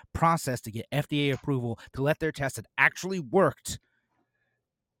onerous process to get FDA approval to let their test that actually worked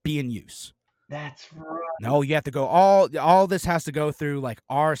be in use. That's right. No, you have to go all this has to go through like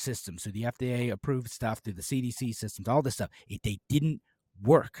our system. So the FDA approved stuff through the CDC systems, all this stuff. They didn't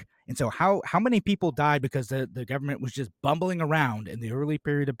work. And so how many people died because the government was just bumbling around in the early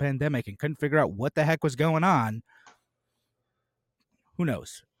period of pandemic and couldn't figure out what the heck was going on? Who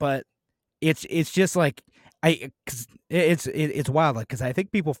knows? But it's just like it's wild, like, because I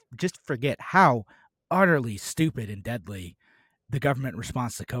think people just forget how utterly stupid and deadly the government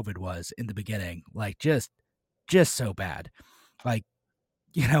response to COVID was in the beginning. Like just so bad. Like,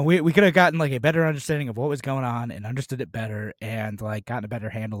 we could have gotten like a better understanding of what was going on and understood it better and like gotten a better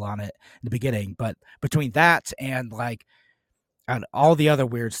handle on it in the beginning. But between that and like and all the other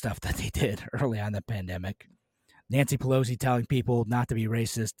weird stuff that they did early on in the pandemic, Nancy Pelosi telling people not to be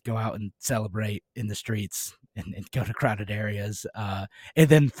racist, go out and celebrate in the streets and go to crowded areas, and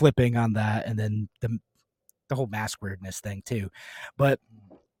then flipping on that, and then the whole mask weirdness thing too. But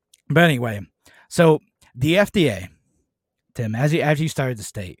anyway, so the FDA, Tim, as you started to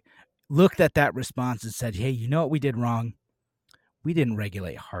state, looked at that response and said, "Hey, you know what we did wrong? We didn't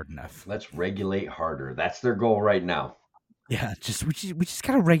regulate hard enough. Let's regulate harder. That's their goal right now. Yeah, we just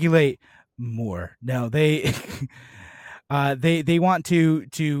gotta regulate more." No, they they want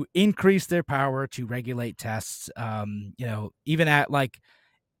to increase their power to regulate tests. Even at like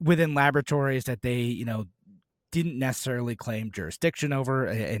within laboratories that they didn't necessarily claim jurisdiction over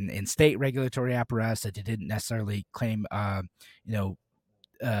in state regulatory apparatus that they didn't necessarily claim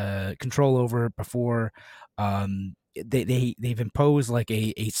control over before. They've imposed like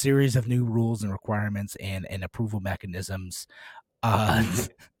a series of new rules and requirements and approval mechanisms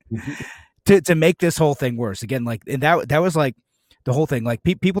to make this whole thing worse. Again, like, and that was like the whole thing. Like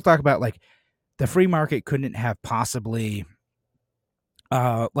people talk about like the free market couldn't have possibly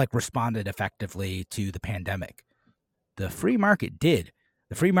like responded effectively to the pandemic. The free market did.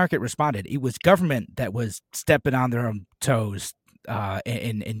 The free market responded. It was government that was stepping on their own toes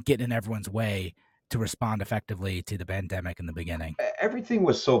and getting in everyone's way to respond effectively to the pandemic in the beginning. Everything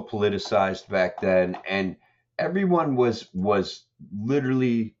was so politicized back then, and everyone was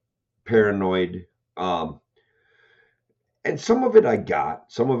literally paranoid. And some of it I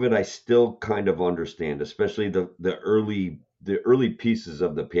got, some of it I still kind of understand, especially the early pieces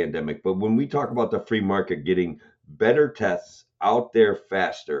of the pandemic. But when we talk about the free market getting better tests out there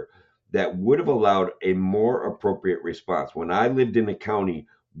faster, that would have allowed a more appropriate response. When I lived in a county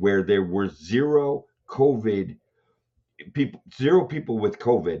where there were zero people with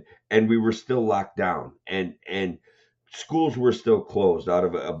COVID, and we were still locked down, and schools were still closed out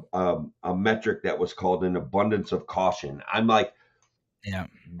of a metric that was called an abundance of caution. I'm like, Yeah.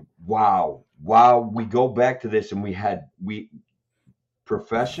 wow, we go back to this, and we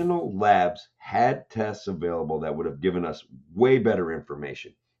professional labs had tests available that would have given us way better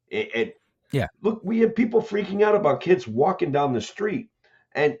information. And Yeah. look, we had people freaking out about kids walking down the street,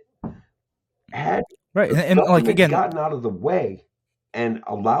 and had Right. the And like, government again, gotten out of the way and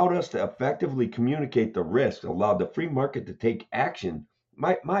allowed us to effectively communicate the risk, allowed the free market to take action,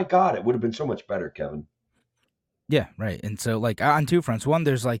 my God, it would have been so much better, Kevin. yeah, right. And so like on two fronts. One,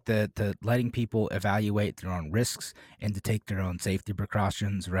 there's like the letting people evaluate their own risks and to take their own safety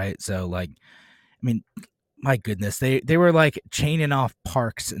precautions, right? So like, I mean, my goodness, they were like chaining off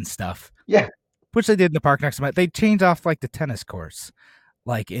parks and stuff, Yeah, which they did in the park next to my. They chained off like the tennis courts,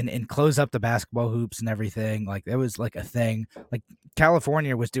 like and close up the basketball hoops and everything. Like that was like a thing. Like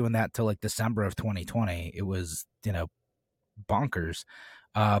California was doing that till like December of 2020. It was bonkers.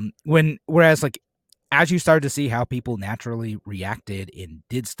 Whereas like as you started to see how people naturally reacted and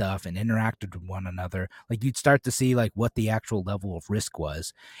did stuff and interacted with one another, like you'd start to see like what the actual level of risk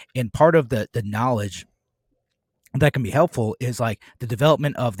was. And part of the knowledge that can be helpful is like the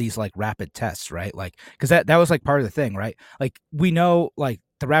development of these like rapid tests, right? Like, because that was like part of the thing, right? Like we know like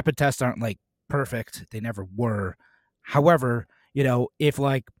the rapid tests aren't like perfect. They never were. However, if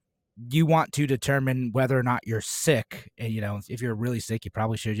like you want to determine whether or not you're sick, and if you're really sick, you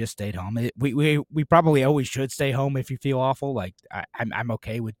probably should just stay home. We probably always should stay home if you feel awful. Like I'm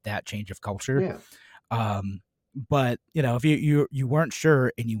okay with that change of culture. yeah. But if you weren't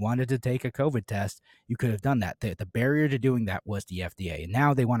sure and you wanted to take a COVID test, you could have done that. The barrier to doing that was the FDA, and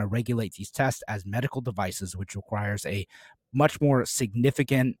now they want to regulate these tests as medical devices, which requires a much more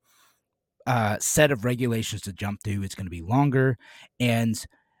significant set of regulations to jump through. It's going to be longer, and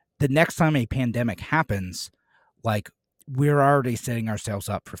the next time a pandemic happens, like, we're already setting ourselves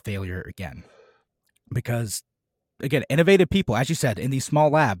up for failure again, because again, innovative people, as you said, in these small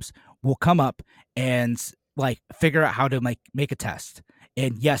labs will come up and like figure out how to make a test.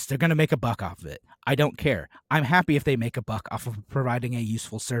 And yes, they're going to make a buck off of it. I don't care. I'm happy if they make a buck off of providing a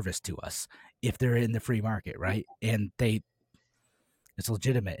useful service to us if they're in the free market, right? And it's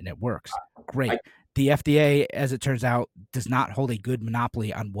legitimate and it works. I, Great. The FDA, as it turns out, does not hold a good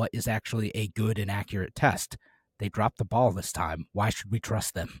monopoly on what is actually a good and accurate test. They dropped the ball this time. Why should we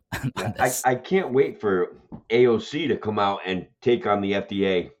trust them on this? I can't wait for AOC to come out and take on the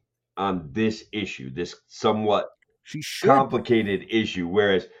FDA on this issue, this somewhat She should. complicated issue.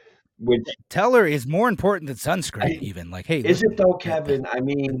 Whereas, when Teller is more important than sunscreen, I, even. Like, hey, is look, it though, the Kevin? I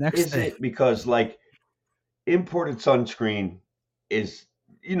mean, next is thing. it? Because like imported sunscreen is,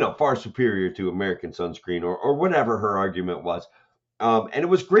 far superior to American sunscreen, or whatever her argument was. And it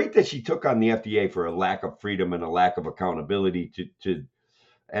was great that she took on the FDA for a lack of freedom and a lack of accountability to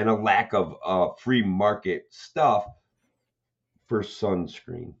and a lack of free market stuff for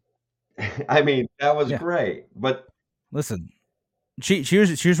sunscreen. I mean, that was Yeah, great. But listen, she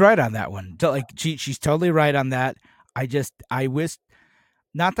was right on that one. Like, she's totally right on that. I wish,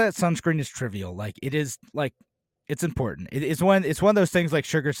 not that sunscreen is trivial. Like, it is, like, it's important. It's one of those things like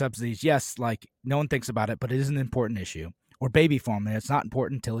sugar subsidies. Yes, like, no one thinks about it, but it is an important issue. Or baby formula. It's not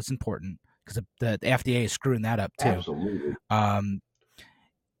important until it's important, because the FDA is screwing that up too. absolutely,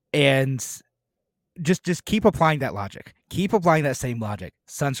 And just keep applying that logic. Keep applying that same logic.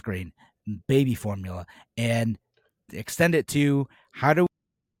 Sunscreen, baby formula, and extend it to how do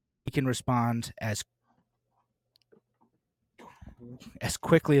we can respond as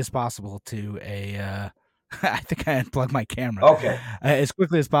quickly as possible to a I think I unplugged my camera. okay. As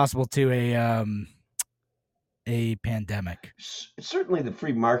quickly as possible to a pandemic. Certainly the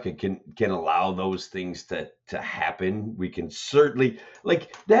free market can allow those things to happen. We can certainly,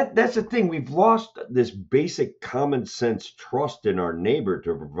 like, that's the thing. We've lost this basic common sense trust in our neighbor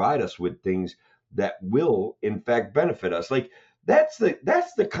to provide us with things that will in fact benefit us. Like, that's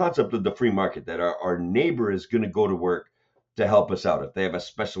the concept of the free market, that our neighbor is going to go to work to help us out if they have a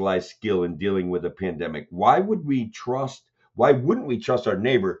specialized skill in dealing with a pandemic. Why wouldn't we trust our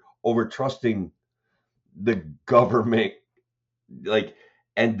neighbor over trusting the government, like,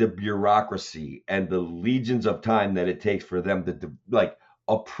 and the bureaucracy and the legions of time that it takes for them to like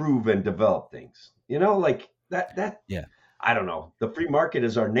approve and develop things, like that. Yeah. I don't know, the free market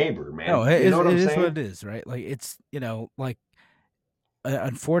is our neighbor, No, man. You know what it I'm is what saying? it is, right? Like, it's, like,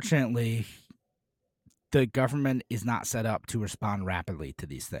 unfortunately, the government is not set up to respond rapidly to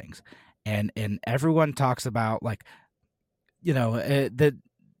these things. And everyone talks about, like, that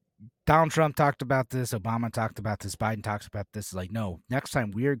Donald Trump talked about this, Obama talked about this, Biden talks about this. Like, no, next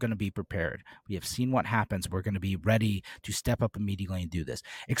time we are going to be prepared. We have seen what happens. We're going to be ready to step up immediately and do this.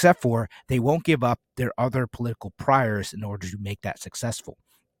 Except for they won't give up their other political priors in order to make that successful.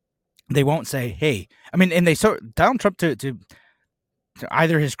 They won't say, hey, I mean, and Donald Trump, to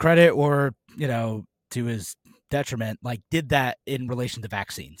either his credit or, to his detriment, like, did that in relation to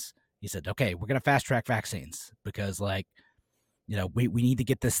vaccines. He said, okay, we're going to fast track vaccines because, like, we need to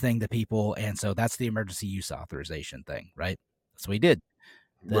get this thing to people. And so that's the emergency use authorization thing, right? That's what he did.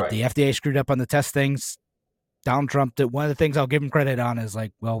 The Right. FDA screwed up on the test things. Donald Trump did. One of the things I'll give him credit on is,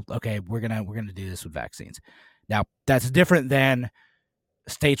 like, well, okay, we're gonna do this with vaccines. Now, that's different than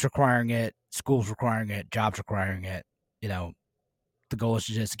states requiring it, schools requiring it, jobs requiring it. The goal is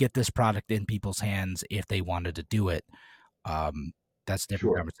to just get this product in people's hands if they wanted to do it. That's a different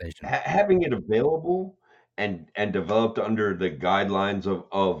Sure. conversation. Having it available and developed under the guidelines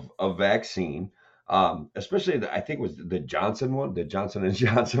of a vaccine, especially I think it was the Johnson one, the Johnson and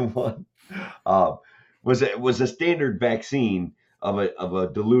Johnson one, uh, was a standard vaccine of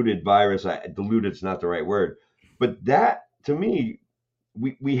a diluted virus. Diluted's not the right word, but that, to me,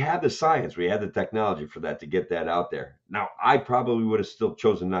 we had the science, we had the technology for that, to get that out there. Now, I probably would have still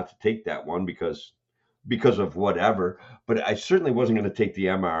chosen not to take that one because of whatever, but I certainly wasn't going to take the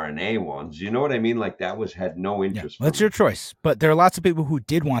mRNA ones. You know what I mean? Like, had no Yeah, interest well, for that's your me. choice. But there are lots of people who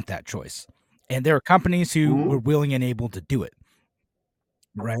did want that choice, and there are companies who were Mhm. willing and able to do it,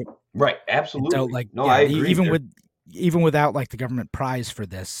 right? Right, And so, absolutely. like, No, I yeah, agree there. even without, like, the government prize for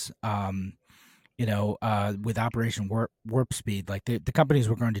this, with Operation Warp Speed, like, the companies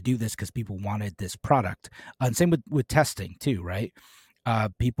were going to do this because people wanted this product. And same with testing too, right?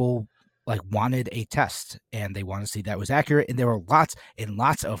 People, like, wanted a test and they want to see that was accurate. And there were lots and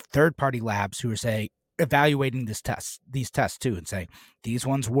lots of third party labs who were saying, evaluating these tests too, and saying these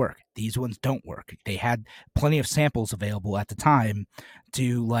ones work, these ones don't work. They had plenty of samples available at the time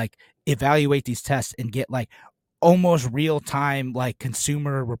to like evaluate these tests and get like almost real time like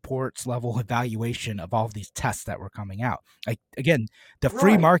consumer reports level evaluation of all of these tests that were coming out. Like again, the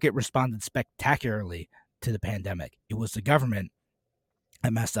free Right. market responded spectacularly to the pandemic. It was the government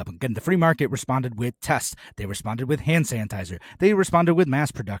that messed up. Again, the free market responded with tests. They responded with hand sanitizer. They responded with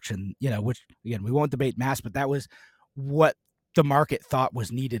mass production, which again, we won't debate mass, but that was what the market thought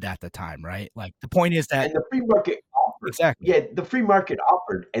was needed at the time, right? Like the point is that And the free market offered. exactly. Yeah, the free market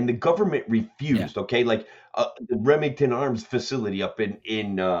offered, and the government Yeah. refused. Okay, like the Remington Arms facility up in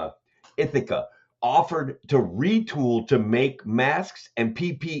Ithaca offered to retool to make masks and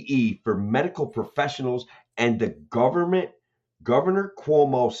PPE for medical professionals, and the Governor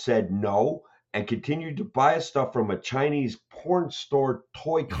Cuomo said no and continued to buy stuff from a Chinese porn store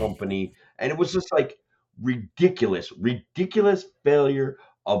toy company, and it was just like ridiculous failure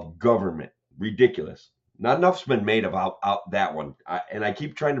of government. Ridiculous. Not enough's been made about out that one, and I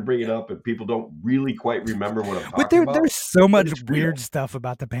keep trying to bring it Yeah. up, and people don't really quite remember what I'm But talking about. there's so But much it's real. weird stuff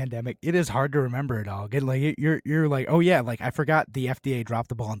about the pandemic. It is hard to remember it all. Again, like you're like, oh yeah, like I forgot the FDA dropped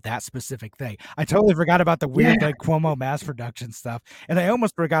the ball on that specific thing. I totally forgot about the Yeah, weird like Cuomo mass production stuff, and I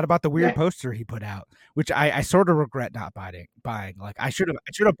almost forgot about the weird yeah. poster he put out, which I sort of regret not buying. Like I should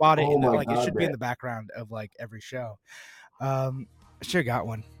have bought it, Oh and my like it God, should be man. in the background of like every show. I should have got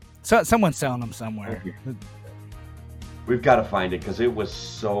one. So someone's selling them somewhere. We've got to find it because it was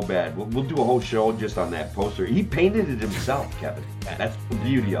so bad. We'll do a whole show just on that poster. He painted it himself, Kevin. That's the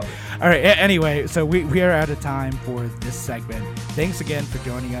beauty of it. All right. Anyway, so we are out of time for this segment. Thanks again for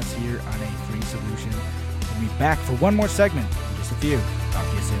joining us here on A Free Solution. We'll be back for one more segment in just a few. Talk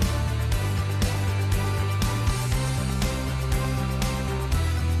to you soon.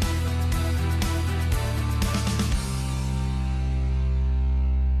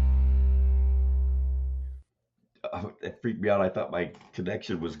 That freaked me out. I thought my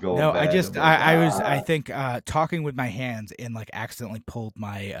connection was going No, bad. I'm like, I think talking with my hands and like accidentally pulled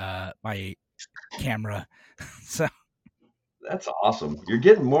my my camera. So that's awesome. You're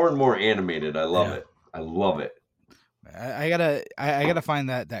getting more and more animated. I love yeah. it. I love it. I gotta find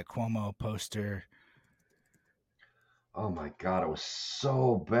that Cuomo poster. Oh my God, it was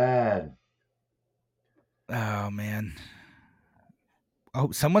so bad. Oh man.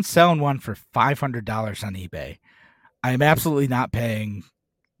 Oh, someone's selling one for $500 on eBay. I'm absolutely not paying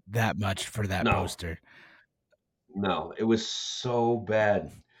that much for that No, poster. no, it was so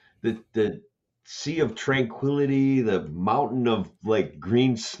bad. The sea of tranquility, the mountain of like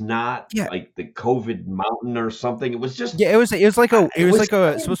green snot, Yeah. like the COVID mountain or something. It was just, Yeah, it was it's supposed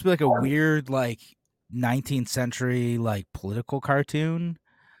to be like a weird like 19th century like political cartoon.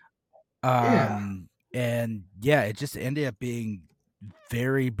 yeah. And yeah, it just ended up being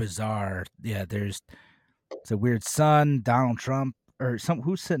very bizarre. Yeah, it's a weird sun, Donald Trump or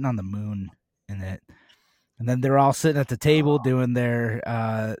who's sitting on the moon in it. And then they're all sitting at the table doing their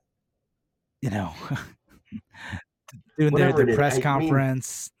you know, doing Whatever their it is. press I mean,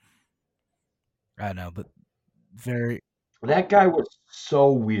 conference. I don't know, but very that guy was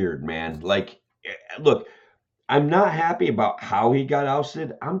so weird, man. Like, look, I'm not happy about how he got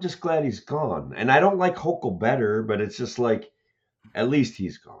ousted. I'm just glad he's gone. And I don't like Hochul better, but it's just like, at least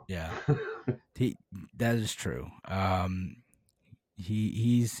he's gone. yeah. That is true.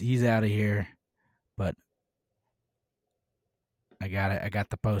 He's out of here, but I got it. I got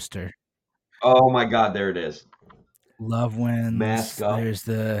the poster. Oh my God, there it is. Love Mask wins. up. There's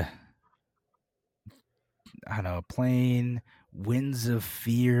the I don't know, plane, winds of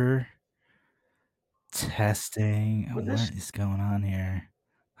fear, testing. But What this, is going on here?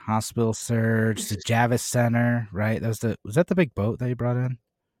 Hospital surge, this the is, Javis Center, right? Was that the big boat that he brought in?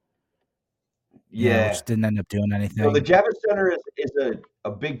 Yeah, yeah. which didn't end up doing No, the anything. Javits Center is a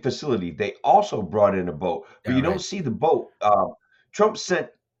big facility. They also brought in a boat, but Yeah, you don't right. see the boat. Trump sent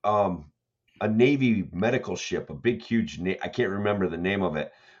a Navy medical ship, a big, huge, I can't remember the name of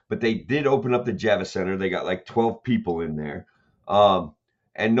it, but they did open up the Javits Center. They got like 12 people in there.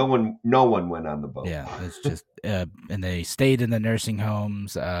 And no one went on the boat. Yeah, it's just and they stayed in the nursing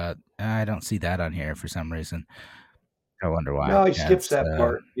homes. I don't see that on here for some reason. I wonder why. No, he Yeah, skips it's that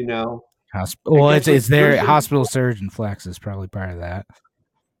part. And well, guess what? it's there. Hospital surge and flex is probably part of that.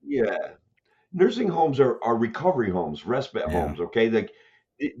 Yeah, nursing homes are recovery homes, respite Yeah, homes. Okay, like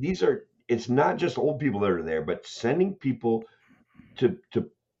these are. It's not just old people that are there, but sending people to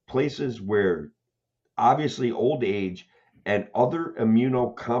places where obviously old age and other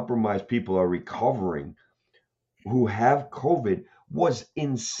immunocompromised people are recovering who have COVID was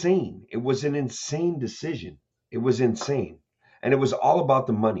insane. It was an insane decision. It was insane. And it was all about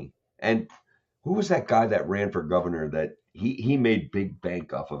the money. And who was that guy that ran for governor that he made big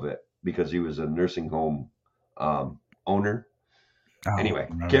bank off of it because he was a nursing home owner? Oh, Anyway,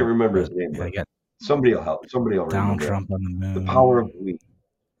 can't remember, remember but his name, yeah, but you got somebody will help. Somebody will Donald remember it. Trump on the The power moon. of we.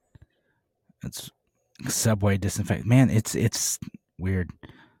 It's subway disinfect. Man, it's weird.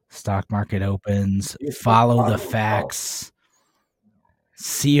 Stock market opens. It's the Follow the power of power. facts.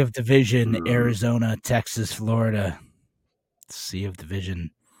 Sea of Division, Mm, Arizona, Texas, Florida. Sea of Division.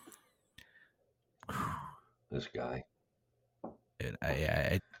 this guy.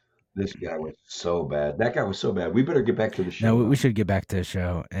 I This guy was so bad. That guy was so bad. We better get back to the show. no, we Though. should get back to the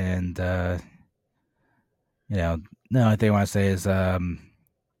show. And no, the only thing I want to say is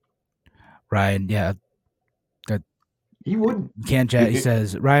Ryan, yeah, He wouldn't. you can't jab. He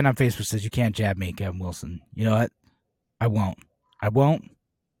says Ryan on Facebook says you can't jab me, Kevin Wilson. You know what? I won't. He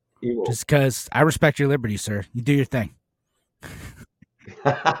won't. Just because I respect your liberty, sir. You do your thing.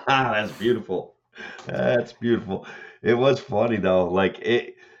 That's beautiful. That's beautiful. It was funny though. Like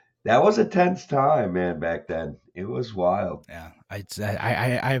it. That was a tense time, man. Back then, it was wild. Yeah, I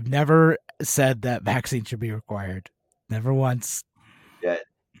have never said that vaccine should be required. Never once. Yeah.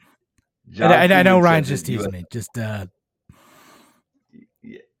 And John I know Freeman Ryan's said just that teasing me. Just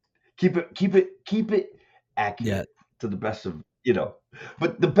yeah, keep it accurate yeah, to the best of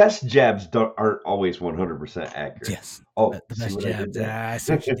But the best jabs aren't always 100% accurate. yes. Oh, The see best what I jabs. did there? I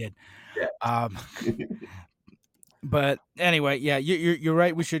see what you did. Yeah. But anyway, yeah, you're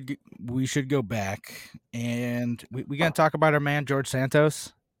right. We should go back, and we gonna talk about our man George Santos.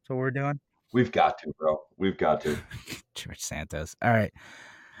 That's what we're doing. We've got to, bro. We've got to. George Santos. All right.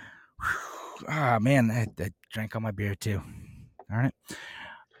 Ah, man, I drank all my beer too. All right.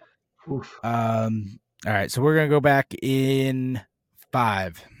 Oof. All right. So we're gonna go back in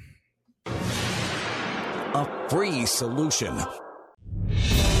 5. A free solution.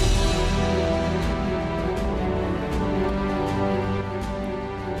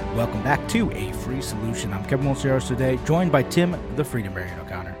 Welcome back to A Free Solution. I'm Kevin Wilson today, joined by Tim the Freedom Variant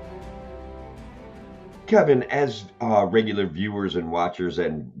O'Connor. Kevin, as regular viewers and watchers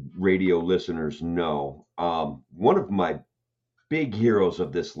and radio listeners know, one of my big heroes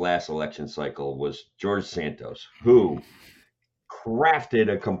of this last election cycle was George Santos, who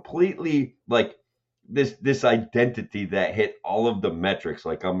crafted a completely this identity that hit all of the metrics.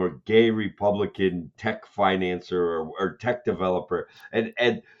 Like I'm a gay Republican tech financer or tech developer,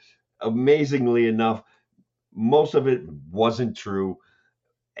 and amazingly enough, most of it wasn't true.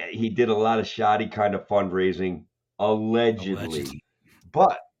 He did a lot of shoddy kind of fundraising, allegedly.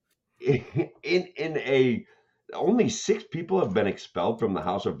 But in a only 6 people have been expelled from the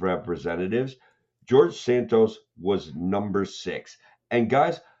House of Representatives. George Santos was number 6. And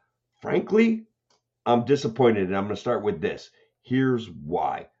guys, frankly, I'm disappointed, and I'm going to start with this. Here's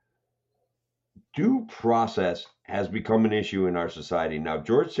why. Due process has become an issue in our society. Now,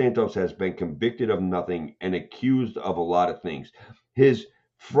 George Santos has been convicted of nothing and accused of a lot of things. His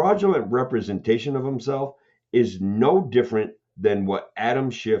fraudulent representation of himself is no different than what Adam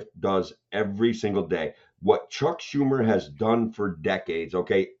Schiff does every single day, what Chuck Schumer has done for decades.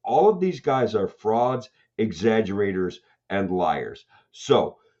 Okay, all of these guys are frauds, exaggerators, and liars.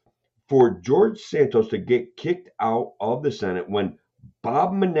 So, for George Santos to get kicked out of the Senate when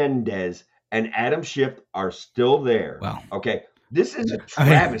Bob Menendez and Adam Schiff are still there. Wow. Okay, this is a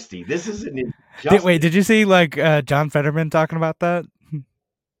travesty. This is an injustice. Wait, did you see John Fetterman talking about that?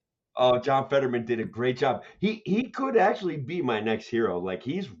 Oh, John Fetterman did a great job. He could actually be my next hero. Like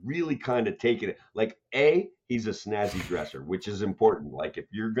he's really kind of taking it. Like he's a snazzy dresser, which is important. Like if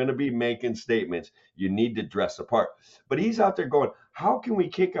you're going to be making statements, you need to dress the part. But he's out there going, how can we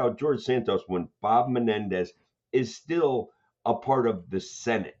kick out George Santos when Bob Menendez is still a part of the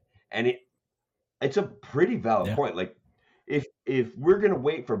Senate? And it's a pretty valid point. Like if we're going to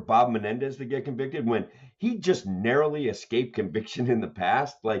wait for Bob Menendez to get convicted when he just narrowly escaped conviction in the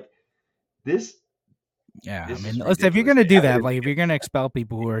past, like this. Yeah, this I is mean, listen, if you're ridiculous. going to do that, Evidence- like if you're going to expel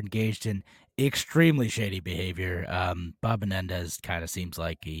people who are engaged in extremely shady behavior, Bob Menendez kind of seems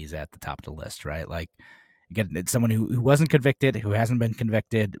like he's at the top of the list, right? Like, again, it's someone who wasn't convicted, who hasn't been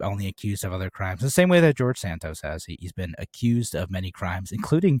convicted, only accused of other crimes. The same way that George Santos has. He's been accused of many crimes,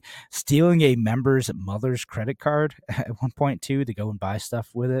 including stealing a member's mother's credit card at one point, too, to go and buy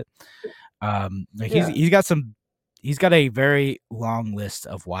stuff with it. He's got a very long list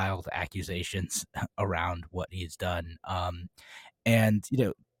of wild accusations around what he's done. And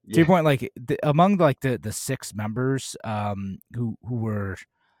to your point, like among like the 6 members who were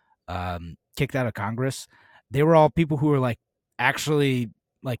kicked out of Congress, they were all people who were like actually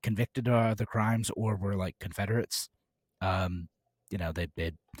like convicted of the crimes or were like Confederates.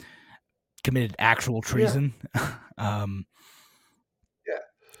 They'd committed actual Yeah, treason. um, yeah.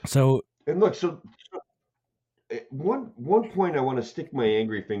 so And look, one point I want to stick my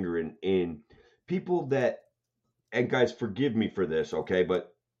angry finger in people that, and guys, forgive me for this, okay,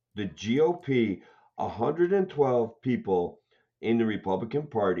 but the GOP, 112 people in the Republican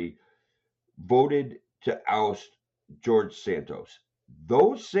Party voted to oust George Santos.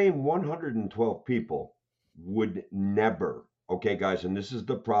 Those same 112 people would never, okay, guys, and this is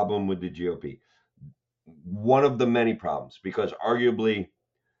the problem with the GOP. One of the many problems, because arguably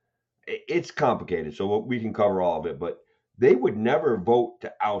it's complicated, so we can cover all of it, but they would never vote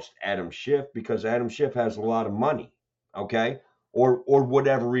to oust Adam Schiff because Adam Schiff has a lot of money, okay? Or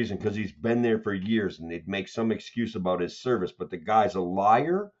whatever reason, because he's been there for years and they'd make some excuse about his service, but the guy's a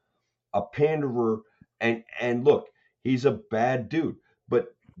liar, a panderer, and look, he's a bad dude.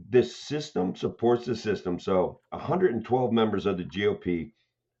 But the system supports the system. So 112 members of the GOP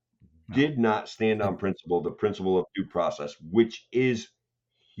no, did not stand on principle, the principle of due process, which is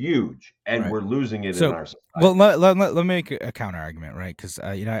huge, and right. we're losing it in So, our well, society. let me make a counter argument, right? Because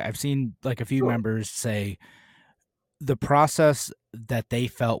I've seen like a few Sure. members say the process that they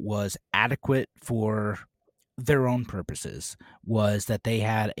felt was adequate for their own purposes was that they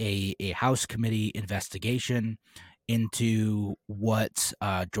had a House committee investigation into what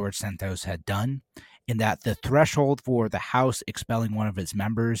George Santos had done, and that the threshold for the House expelling one of its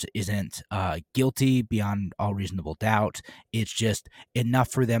members isn't guilty beyond all reasonable doubt. It's just enough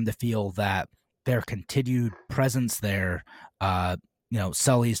for them to feel that their continued presence there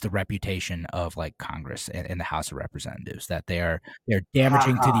sullies the reputation of like Congress and the House of Representatives, that they're Ha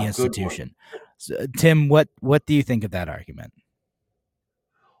damaging to the ha. Good one. institution. So, Tim, what do you think of that argument?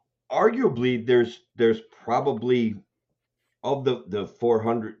 Arguably, there's probably of the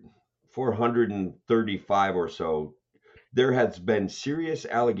 435 or so, there has been serious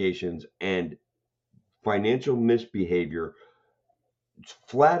allegations and financial misbehavior,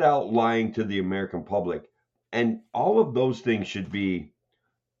 flat out lying to the American public, and all of those things should be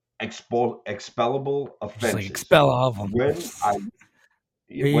expellable Just like offenses. expel all of them. When I Are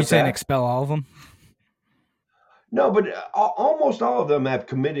you What's saying that? expel all of them? No, but almost all of them have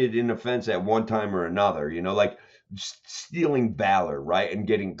committed an offense at one time or another. Like stealing valor, right, and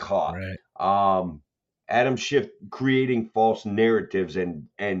getting caught. Right. Um, Adam Schiff creating false narratives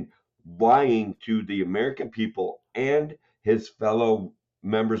and lying to the American people and his fellow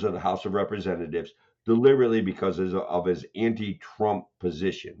members of the House of Representatives deliberately because of his anti-Trump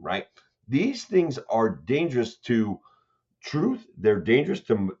position. Right. These things are dangerous to truth. They're dangerous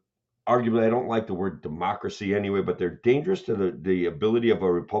to, arguably, I don't like the word democracy anyway, but they're dangerous to the ability of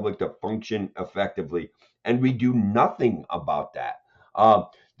a republic to function effectively. And we do nothing about that. Uh,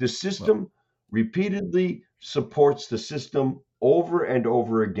 the Well, system repeatedly supports the system over and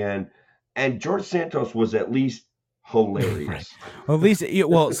over again. And George Santos was at least right. hilarious. Well, at least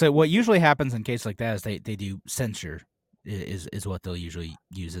so what usually happens in cases like that is they do censure is what they'll usually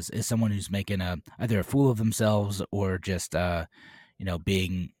use is someone who's making either a fool of themselves or just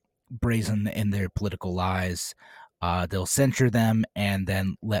being brazen in their political lies. They'll censure them and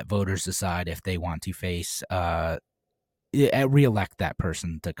then let voters decide if they want to face reelect that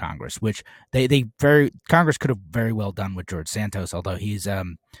person to Congress, which Congress could have very well done with George Santos, although he's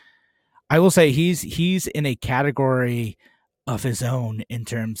I will say he's in a category of his own in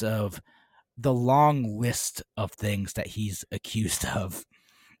terms of the long list of things that he's accused of.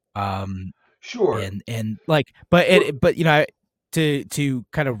 Um Sure. and like but Well, to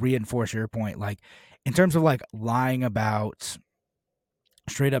kind of reinforce your point, like in terms of like lying about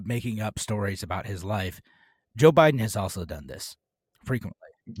straight up making up stories about his life, Joe Biden has also done this frequently,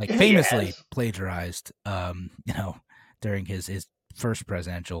 like he famously has plagiarized, during his first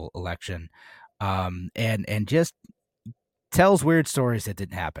presidential election, and just tells weird stories that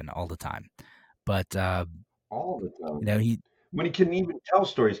didn't happen all the time. But all the time. he When he can even tell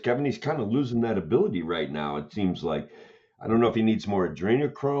stories, Kevin, he's kind of losing that ability right now. It seems like, I don't know if he needs more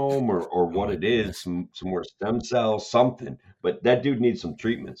adrenochrome or oh what my it is, goodness, some more stem cells, something. But that dude needs some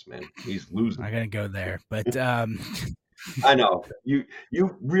treatments, man. He's losing. I gotta go there. But I know you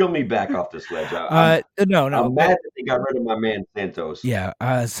reel me back off this ledge. I'm no, I'm mad that they got rid of my man Santos. yeah.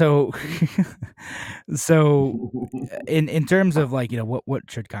 So so in terms of like what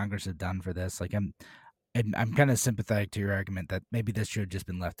should Congress have done for this, like I'm kind of sympathetic to your argument that maybe this should have just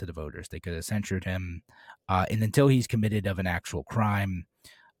been left to the voters. They could have censured him, and until he's committed of an actual crime,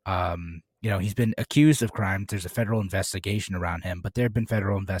 he's been accused of crimes. There's a federal investigation around him, but there have been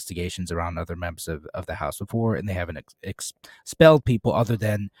federal investigations around other members of the House before, and they haven't expelled people other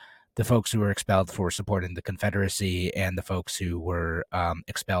than the folks who were expelled for supporting the Confederacy and the folks who were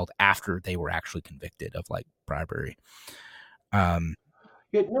expelled after they were actually convicted of like bribery. Yeah,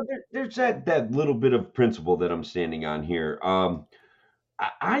 no, there's that little bit of principle that I'm standing on here. I'm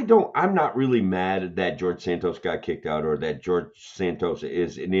not really mad that George Santos got kicked out or that George Santos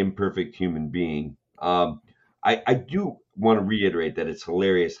is an imperfect human being. I do want to reiterate that it's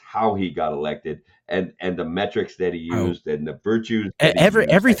hilarious how he got elected and the metrics that he Oh, used and the virtues that he used.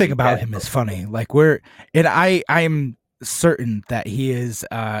 I everything think about that's him is funny. Like I am certain that he is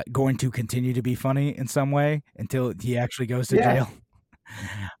going to continue to be funny in some way until he actually goes to yeah. jail.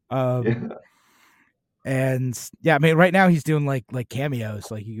 Um, Yeah. and yeah, I mean, right now he's doing like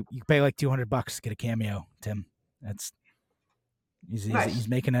cameos. Like you pay like $200 to get a cameo, Tim. That's he's Nice.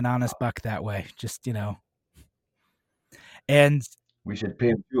 making an honest buck that way. Just and We should pay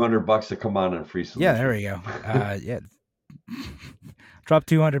him $200 to come on Free yeah, Solution. there we go. Yeah, drop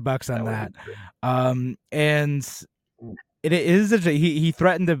 $200 on that. And it is he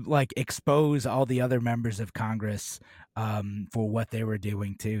threatened to like expose all the other members of Congress for what they were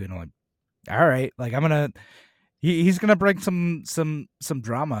doing too, and I'm like, all right, like he's gonna bring some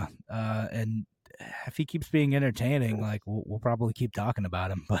drama, and if he keeps being entertaining, like we'll probably keep talking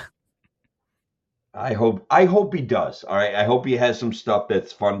about him. But I hope he does. All right. I hope he has some stuff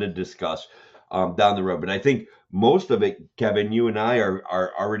that's fun to discuss down the road. But I think most of it, Kevin, you and I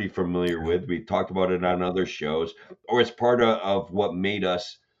are already familiar with. We talked about it on other shows, or it's part of what made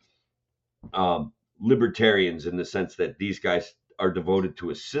us libertarians in the sense that these guys are devoted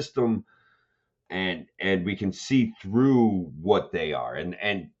to a system and we can see through what they are.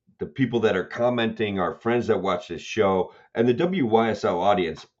 And the people that are commenting, our friends that watch this show, and the WYSL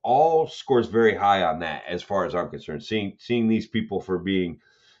audience all scores very high on that as far as I'm concerned. Seeing these people for being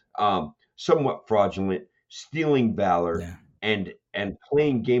somewhat fraudulent, stealing valor, yeah, and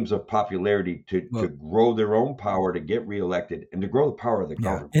playing games of popularity to well, grow their own power, to get reelected, and to grow the power of the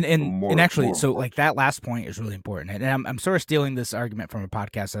yeah, government. and actually, More so important. like that last point is really important, and I'm sort of stealing this argument from a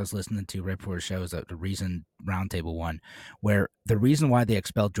podcast I was listening to right before the show, is the Reason Roundtable one, where the reason why they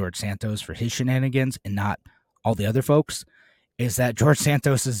expelled George Santos for his shenanigans and not all the other folks is that George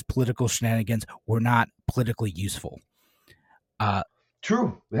Santos's political shenanigans were not politically useful.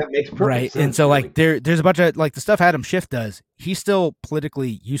 True, that makes perfect Right. And sense. so Really, like there's a bunch of like the stuff Adam Schiff does, he's still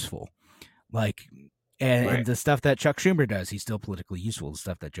politically useful. Like and right? the stuff that Chuck Schumer does, he's still politically useful. The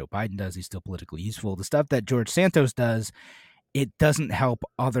stuff that Joe Biden does, he's still politically useful. The stuff that George Santos does, it doesn't help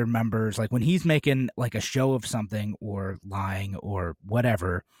other members. Like when he's making like a show of something or lying or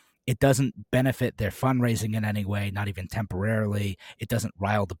whatever, it doesn't benefit their fundraising in any way, not even temporarily. It doesn't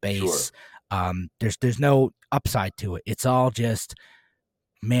rile the base. Sure. There's no upside to it. It's all just,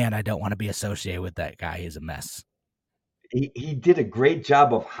 man, I don't want to be associated with that guy. He's a mess. He did a great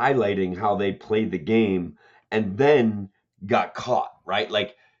job of highlighting how they played the game and then got caught, right?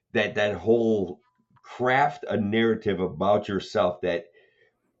 Like that whole craft a narrative about yourself that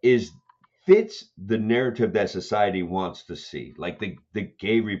is fits the narrative that society wants to see. Like the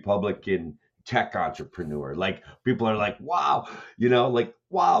gay Republican tech entrepreneur. Like people are like, wow, like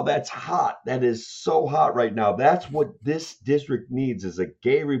wow, that's hot. That is so hot right now. That's what this district needs, is a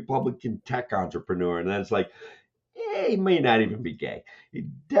gay Republican tech entrepreneur. And then it's like, he may not even be gay. He's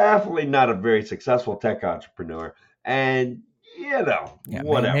definitely not a very successful tech entrepreneur. And, Yeah,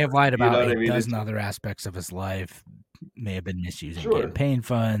 whatever. may have lied You know about what a I mean? dozen other aspects of his life. May have been misusing Sure. campaign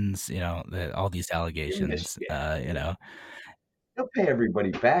funds. All these You allegations. miss, yeah. He'll pay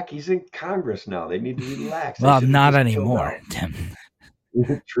everybody back. He's in Congress now. They need to relax. They Well, should have not just chilled anymore, out. Tim. True. That's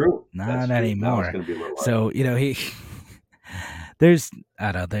Not true. Now it's anymore. going to be a little hard. So he. There's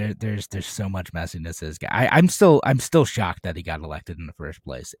I don't know there's so much messiness. This guy. I'm still shocked that he got elected in the first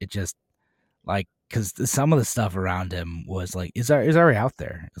place. It just like because some of the stuff around him was like is already out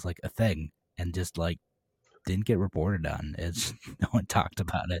there. It's like a thing and just like didn't get reported on. It's no one talked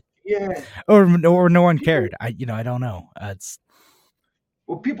about it. Yeah. Or no one cared. I don't know. It's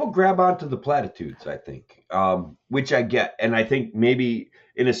Well, people grab onto the platitudes, I think, which I get. And I think maybe,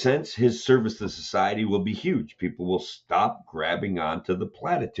 in a sense, his service to society will be huge. People will stop grabbing onto the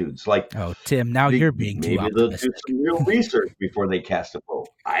platitudes. Like, oh Tim, now you're being too maybe they'll do optimistic. some real research before they cast a vote.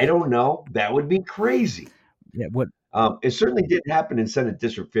 I don't know. That would be crazy. Yeah, what? It certainly didn't happen in Senate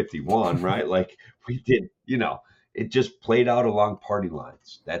District 51, right? Like, we did, it just played out along party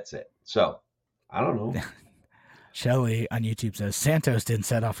lines. That's it. So, I don't know. Shelly on YouTube says Santos didn't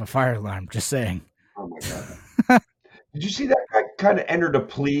set off a fire alarm. Just saying. Oh my God. Did you see that guy kind of entered a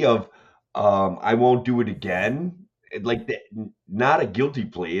plea of I won't do it again. Like not a guilty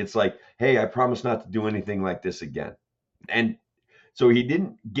plea. It's like, hey, I promise not to do anything like this again. And so he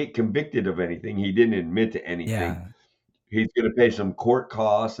didn't get convicted of anything. He didn't admit to anything. Yeah, He's going to pay some court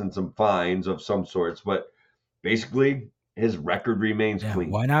costs and some fines of some sorts, but basically his record remains yeah.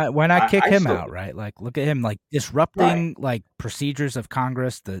 clean. Why not kick I him still out, do. right? Like, look at him, like Right. disrupting like procedures of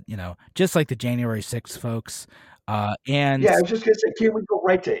Congress. The just like the January 6th folks, and Yeah, I was just gonna say, can't we go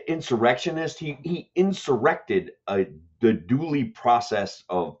right to insurrectionist? He insurrected the duly process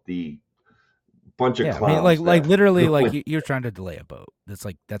of the bunch of yeah, I mean, clowns that literally, like went. you're trying to delay a vote.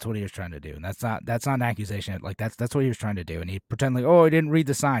 That's what he was trying to do, and that's not an accusation. Like that's what he was trying to do, and he pretended like, oh, I didn't read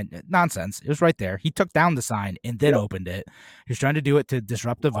the sign. Nonsense. It was right there. He took down the sign and then Yep. opened it. He was trying to do it to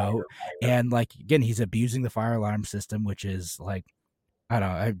disrupt the vote, Liar, liar. and like again, he's abusing the fire alarm system, which is like I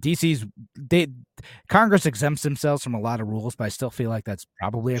don't know. DC's they Congress exempts themselves from a lot of rules, but I still feel like that's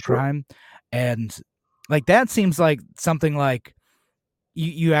probably a Sure. crime, and like that seems like something like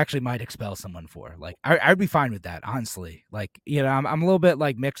you actually might expel someone for. Like I'd be fine with that, honestly. Like I'm a little bit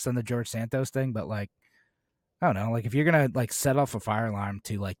like mixed on the George Santos thing, but like I don't know. Like if you're gonna like set off a fire alarm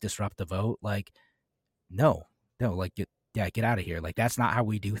to like disrupt the vote, like no, no, like get out of here. Like that's not how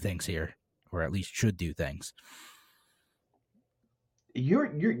we do things here, or at least should do things.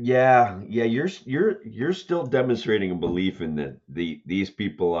 Yeah, you're still demonstrating a belief in that these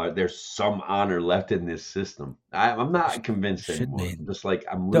people are there's some honor left in this system. I'm not convinced Should anymore. be. I'm just like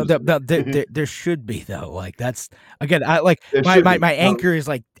I'm No, losing it. there should be though. Like that's again, I like There should be. my No, anchor is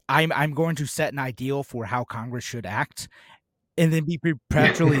like I'm going to set an ideal for how Congress should act, and then be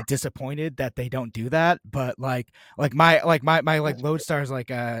perpetually disappointed that they don't do that. But my like that's lodestar is like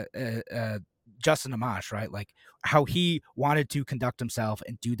Justin Amash, right? Like how he wanted to conduct himself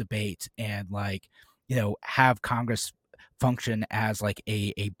and do debate and like have Congress function as like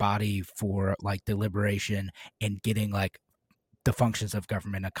a body for like deliberation and getting like the functions of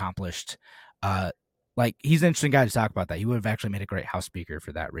government accomplished. Uh, like he's an interesting guy to talk about that. He would have actually made a great House Speaker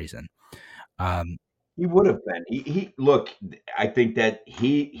for that reason. Um, he would have been. He look. I think that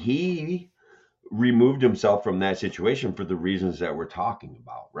he removed himself from that situation for the reasons that we're talking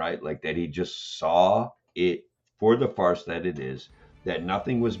about, right? Like that he just saw it for the farce that it is, that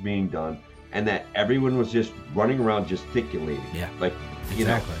nothing was being done, and that everyone was just running around gesticulating. yeah, Like, you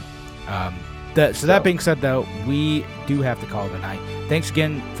know, exactly. So that so being said, though, we do have to call it a night. Thanks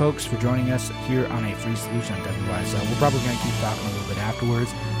again, folks, for joining us here on A Free Solution on WYSL. We're probably going to keep talking a little bit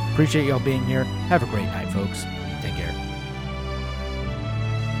afterwards. Appreciate y'all being here. Have a great night, folks. Take care.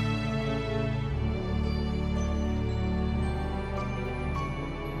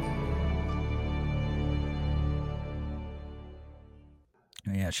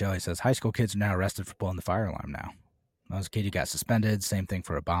 Yeah, Shelly says high school kids are now arrested for pulling the fire alarm now. I was a kid who got suspended. Same thing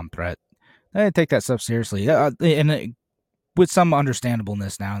for a bomb threat. I take that stuff seriously, and with some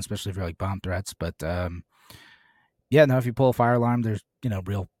understandableness now, especially for like bomb threats. But yeah, no, if you pull a fire alarm, there's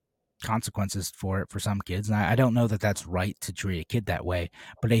real consequences for it for some kids, and I don't know that that's right to treat a kid that way.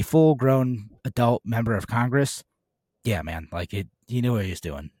 But a full-grown adult member of Congress, yeah, man, like he knew what he was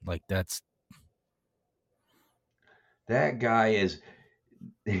doing. Like that's that guy is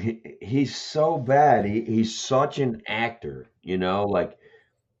he's so bad. He's such an actor, like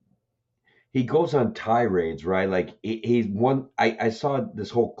he goes on tirades, right? Like he's one. I saw this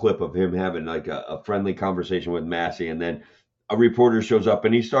whole clip of him having like a friendly conversation with Massey, and then a reporter shows up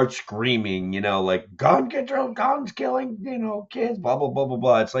and he starts screaming, like gun control, guns killing, kids, blah blah blah blah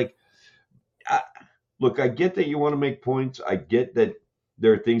blah. It's like, I, look, I get that you want to make points. I get that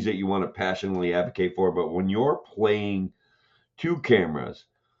there are things that you want to passionately advocate for, but when you're playing two cameras,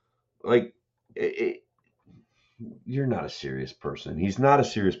 like you're not a serious person. He's not a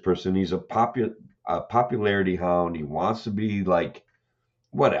serious person. He's a popularity hound. He wants to be like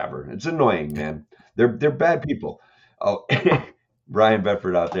whatever. It's annoying, yeah, man. They're bad people. Oh, Brian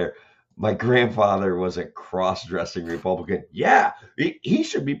Bedford out there. My grandfather was a cross-dressing Republican. Yeah, he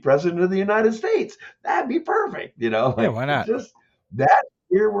should be president of the United States. That'd be perfect. yeah. Like Why it's not? just that's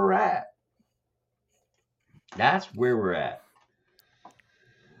where we're at. That's where we're at.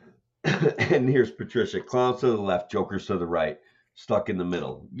 And here's Patricia. Clowns to the left, jokers to the right, stuck in the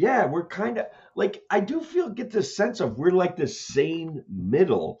middle. Yeah, we're kind of like I do get this sense of we're like the sane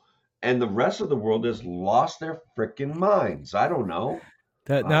middle, and the rest of the world has lost their freaking minds. I don't know.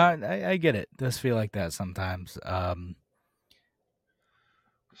 No, Uh, I get it. It does feel like that sometimes.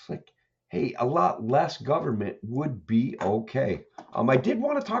 it's like, hey, a lot less government would be okay. I did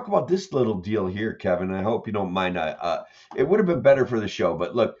want to talk about this little deal here, Kevin. I hope you don't mind. It would have been better for the show,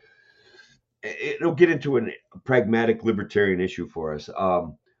 but look, it'll get into a pragmatic libertarian issue for us.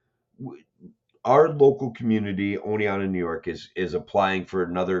 our local community, Oneonta, New York, is applying for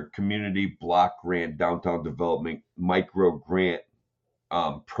another community block grant downtown development micro grant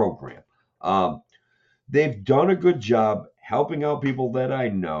program. Um, they've done a good job helping out people that I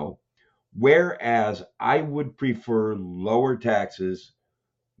know, whereas I would prefer lower taxes,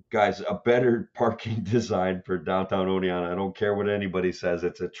 guys, a better parking design for downtown Oneonta. I don't care what anybody says;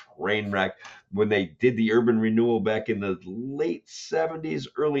 it's a train wreck. When they did the urban renewal back in the late '70s,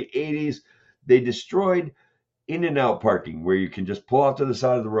 early '80s, they destroyed in and out parking where you can just pull out to the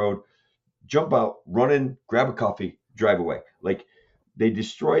side of the road, jump out, run in, grab a coffee, drive away. Like they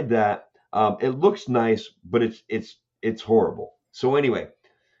destroyed that. It looks nice, but it's horrible. So anyway,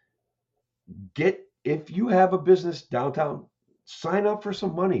 get if you have a business downtown, sign up for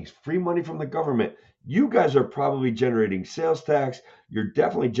some money, free money from the government. You guys are probably generating sales tax. You're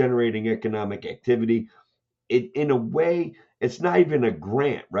definitely generating economic activity. In a way, it's not even a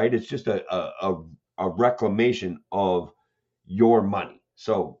grant, right? It's just a reclamation of your money.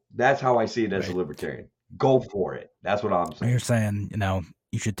 So that's how I see it as a Right. libertarian. Go for it. That's what I'm You're saying. saying,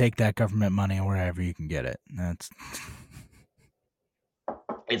 you should take that government money wherever you can get it. That's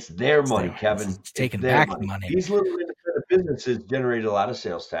It's their it's money, there. Kevin. It's It's taking their back the money. money. These little independent businesses generate a lot of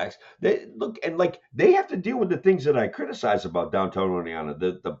sales tax. They look and like they have to deal with the things that I criticize about downtown Oneonta,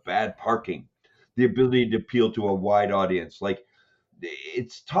 the bad parking, the ability to appeal to a wide audience. Like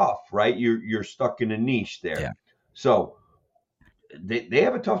it's tough, right? You're stuck in a niche there. Yeah. So they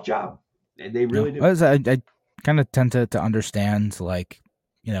have a tough job. They No, really do. I kind of tend to understand, like,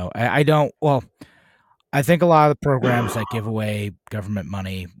 I don't. Well, I think a lot of the programs that give away government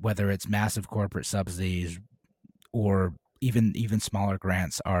money, whether it's massive corporate subsidies or even smaller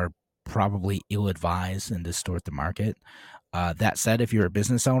grants, are probably ill-advised and distort the market. That said, if you're a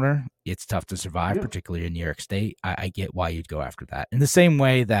business owner, it's tough to survive, Yeah. particularly in New York State. I get why you'd go after that. In the same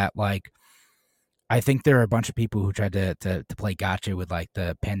way that, like, I think there are a bunch of people who tried to play gotcha with, like,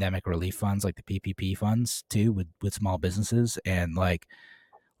 the pandemic relief funds, like the PPP funds too, with small businesses, and like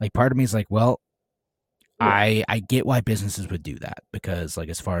part of me is like, well, Yeah. I get why businesses would do that, because, like,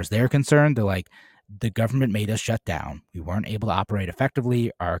 as far as they're concerned, they're like, the government made us shut down. We weren't able to operate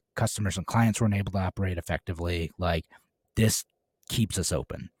effectively. Our customers and clients weren't able to operate effectively. Like, this keeps us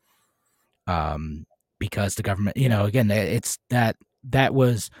open. Because the government, Yeah. again, it's that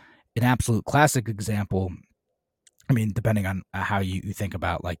was an absolute classic example. I mean, depending on how you think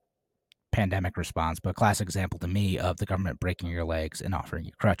about, like, pandemic response, but a classic example to me of the government breaking your legs and offering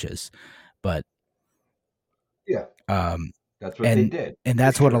you crutches. But Yeah. um, That's what they and did and for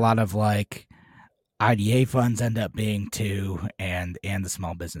that's what a sure. lot of, like, IDA funds end up being too, and the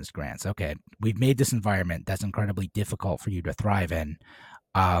small business grants. Okay, we've made this environment that's incredibly difficult for you to thrive in.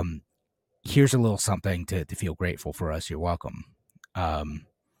 Um, Here's a little something to feel grateful for us. You're welcome. Um,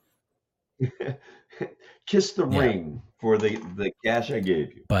 Kiss the yeah, ring for the cash I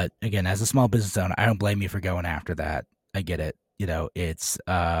gave you. but again, as a small business owner, I don't blame you for going after that. I get it. It's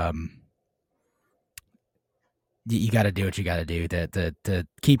you got to do what you got to do to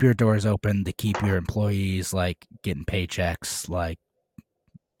keep your doors open, to keep your employees, like, getting paychecks, like.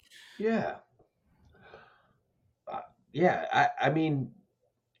 Yeah. Yeah. I mean,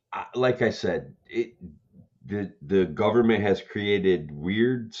 like I said, the government has created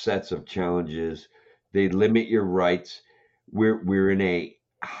weird sets of challenges. They limit your rights. We're in a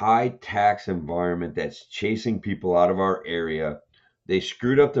high tax environment that's chasing people out of our area. They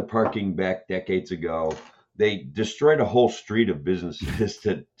screwed up the parking back decades ago. They destroyed a whole street of businesses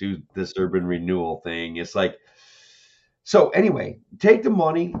to do this urban renewal thing. It's like so anyway, take the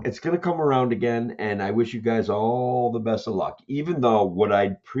money. It's going to come around again, and I wish you guys all the best of luck. Even though what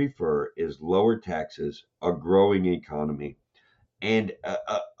I'd prefer is lower taxes, a growing economy, and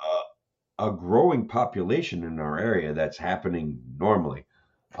a growing population in our area that's happening normally.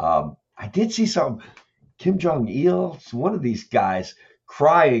 I did see some Kim Jong Il, one of these guys,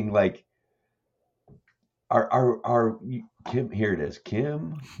 crying like, "Our Kim? Here it is,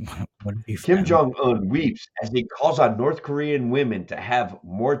 Kim." What have you Kim found? Jong un weeps as he calls on North Korean women to have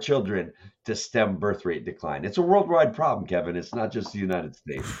more children to stem birth rate decline. It's a worldwide problem, Kevin. It's not just the United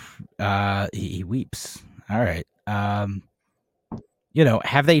States. He weeps. All right.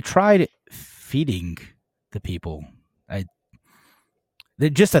 Have they tried feeding the people? I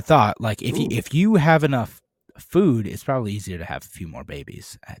Just a thought. Like, if you Ooh, if you have enough food, it's probably easier to have a few more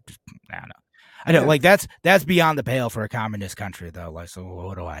babies. I don't know. I know, yeah. like, that's beyond the pale for a communist country, though. Like, so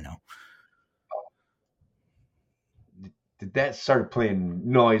what do I know? That started playing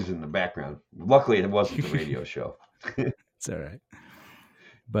noise in the background. Luckily, it wasn't the radio show. It's all right.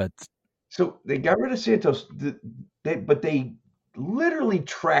 But So they got rid of Santos. But they literally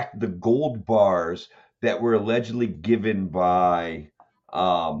tracked the gold bars that were allegedly given by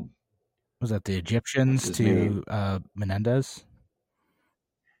Was that the what's Egyptians his name? to Menendez?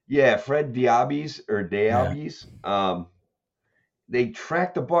 Yeah, Fred Diabies or Yeah. Diabies. They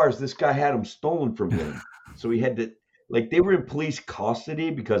tracked the bars. This guy had them stolen from him. So he had to, like, they were in police custody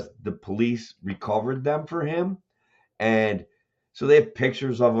because the police recovered them for him. And so they have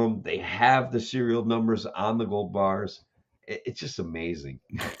pictures of them. They have the serial numbers on the gold bars. It's just amazing.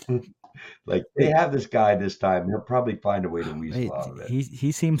 Like, they It, have this guy this time. He'll probably find a way to weasel out of it.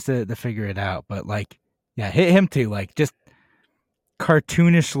 he seems to figure it out, but like, yeah, hit him too. Like, just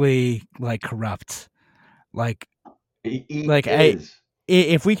cartoonishly like corrupt. Like, He like is.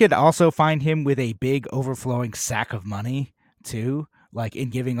 if we could also find him with a big overflowing sack of money too, like in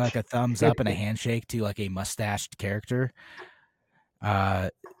giving like a thumbs up and a handshake to like a mustached character,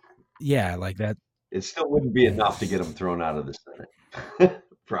 yeah, like that. It still wouldn't be enough to get him thrown out of the Senate.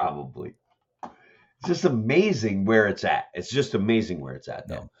 Probably. It's just amazing where it's at. It's just amazing where it's at,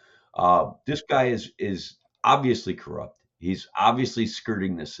 Yeah, though. This guy is obviously corrupt. He's obviously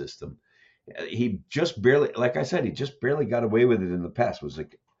skirting the system. He just barely, like I said, he just barely got away with it in the past. It was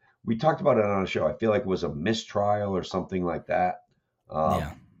like we talked about it on a show. I feel like it was a mistrial or something like that.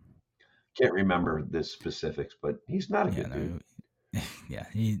 yeah, Can't remember the specifics, but he's not a yeah. good dude. No, yeah,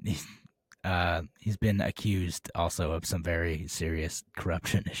 he's been accused also of some very serious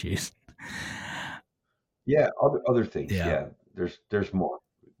corruption issues. Yeah, other things. Yeah, Yeah, there's more.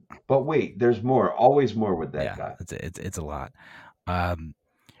 But wait, there's more. Always more with that yeah, guy. it's a lot. Um,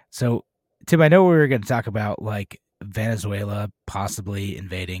 so Tim, I know we were going to talk about like Venezuela possibly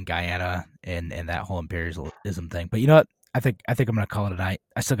invading Guyana and that whole imperialism thing, but you know what? I think I'm going to call it a night.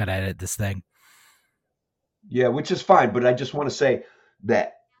 I still got to edit this thing. Yeah, which is fine, but I just want to say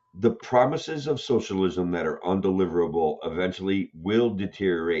that the promises of socialism that are undeliverable eventually will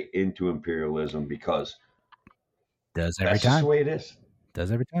deteriorate into imperialism because Does every that's just the time. way it is.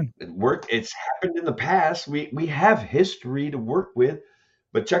 Does every time. It's happened in the past. We have history to work with,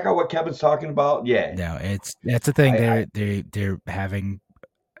 but check out what Kevin's talking about. Yeah, No, that's the thing. I They're having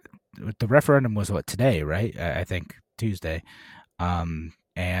the referendum was what today, right? I think Tuesday.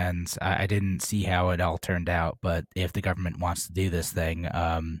 And I didn't see how it all turned out, but if the government wants to do this thing,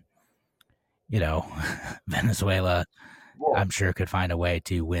 you know, Venezuela, well, I'm sure could find a way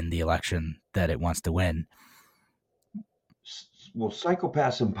to win the election that it wants to win.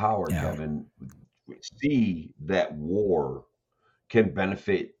 psychopaths in power, You know, Kevin, see that war can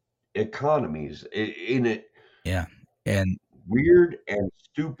benefit economies in it yeah, and weird and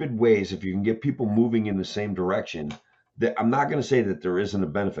stupid ways. If you can get people moving in the same direction, that I'm not going to say that there isn't a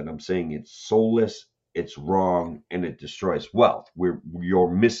benefit. I'm saying it's soulless, it's wrong, and it destroys wealth.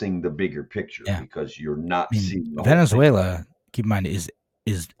 You're missing the bigger picture yeah. because you're not I mean, seeing the whole picture. Venezuela, keep in mind, is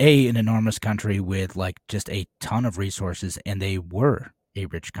an enormous country with like just a ton of resources, and they were a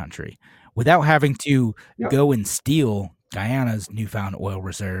rich country without having to Yeah, go and steal Guyana's newfound oil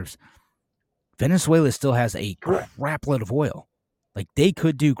reserves. Venezuela still has a correct. crap load of oil. Like they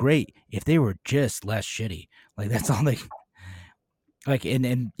could do great if they were just less shitty. Like that's all they like.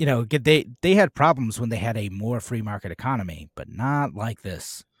 And you know they had problems when they had a more free market economy, but not like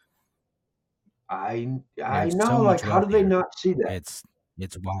this. I They're know. so Like, much how do they wealthier. not see that?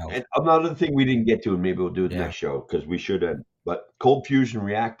 It's wild. And another thing we didn't get to, and maybe we'll do it Yeah. next show because we should end. But cold fusion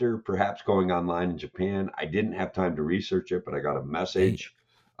reactor, perhaps going online in Japan. I didn't have time to research it, but I got a Hey, message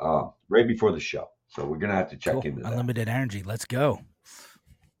right before the show, so we're gonna have to check cool. into that. Unlimited energy. Let's go.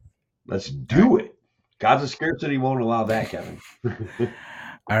 Let's All right. do it. God's a scarcity won't allow that, Kevin.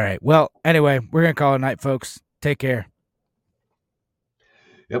 All right. Well, anyway, we're gonna call it a night, folks. Take care.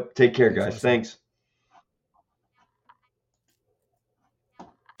 Yep. Take care, Thanks for guys. listening. Thanks.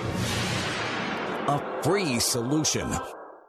 A free solution.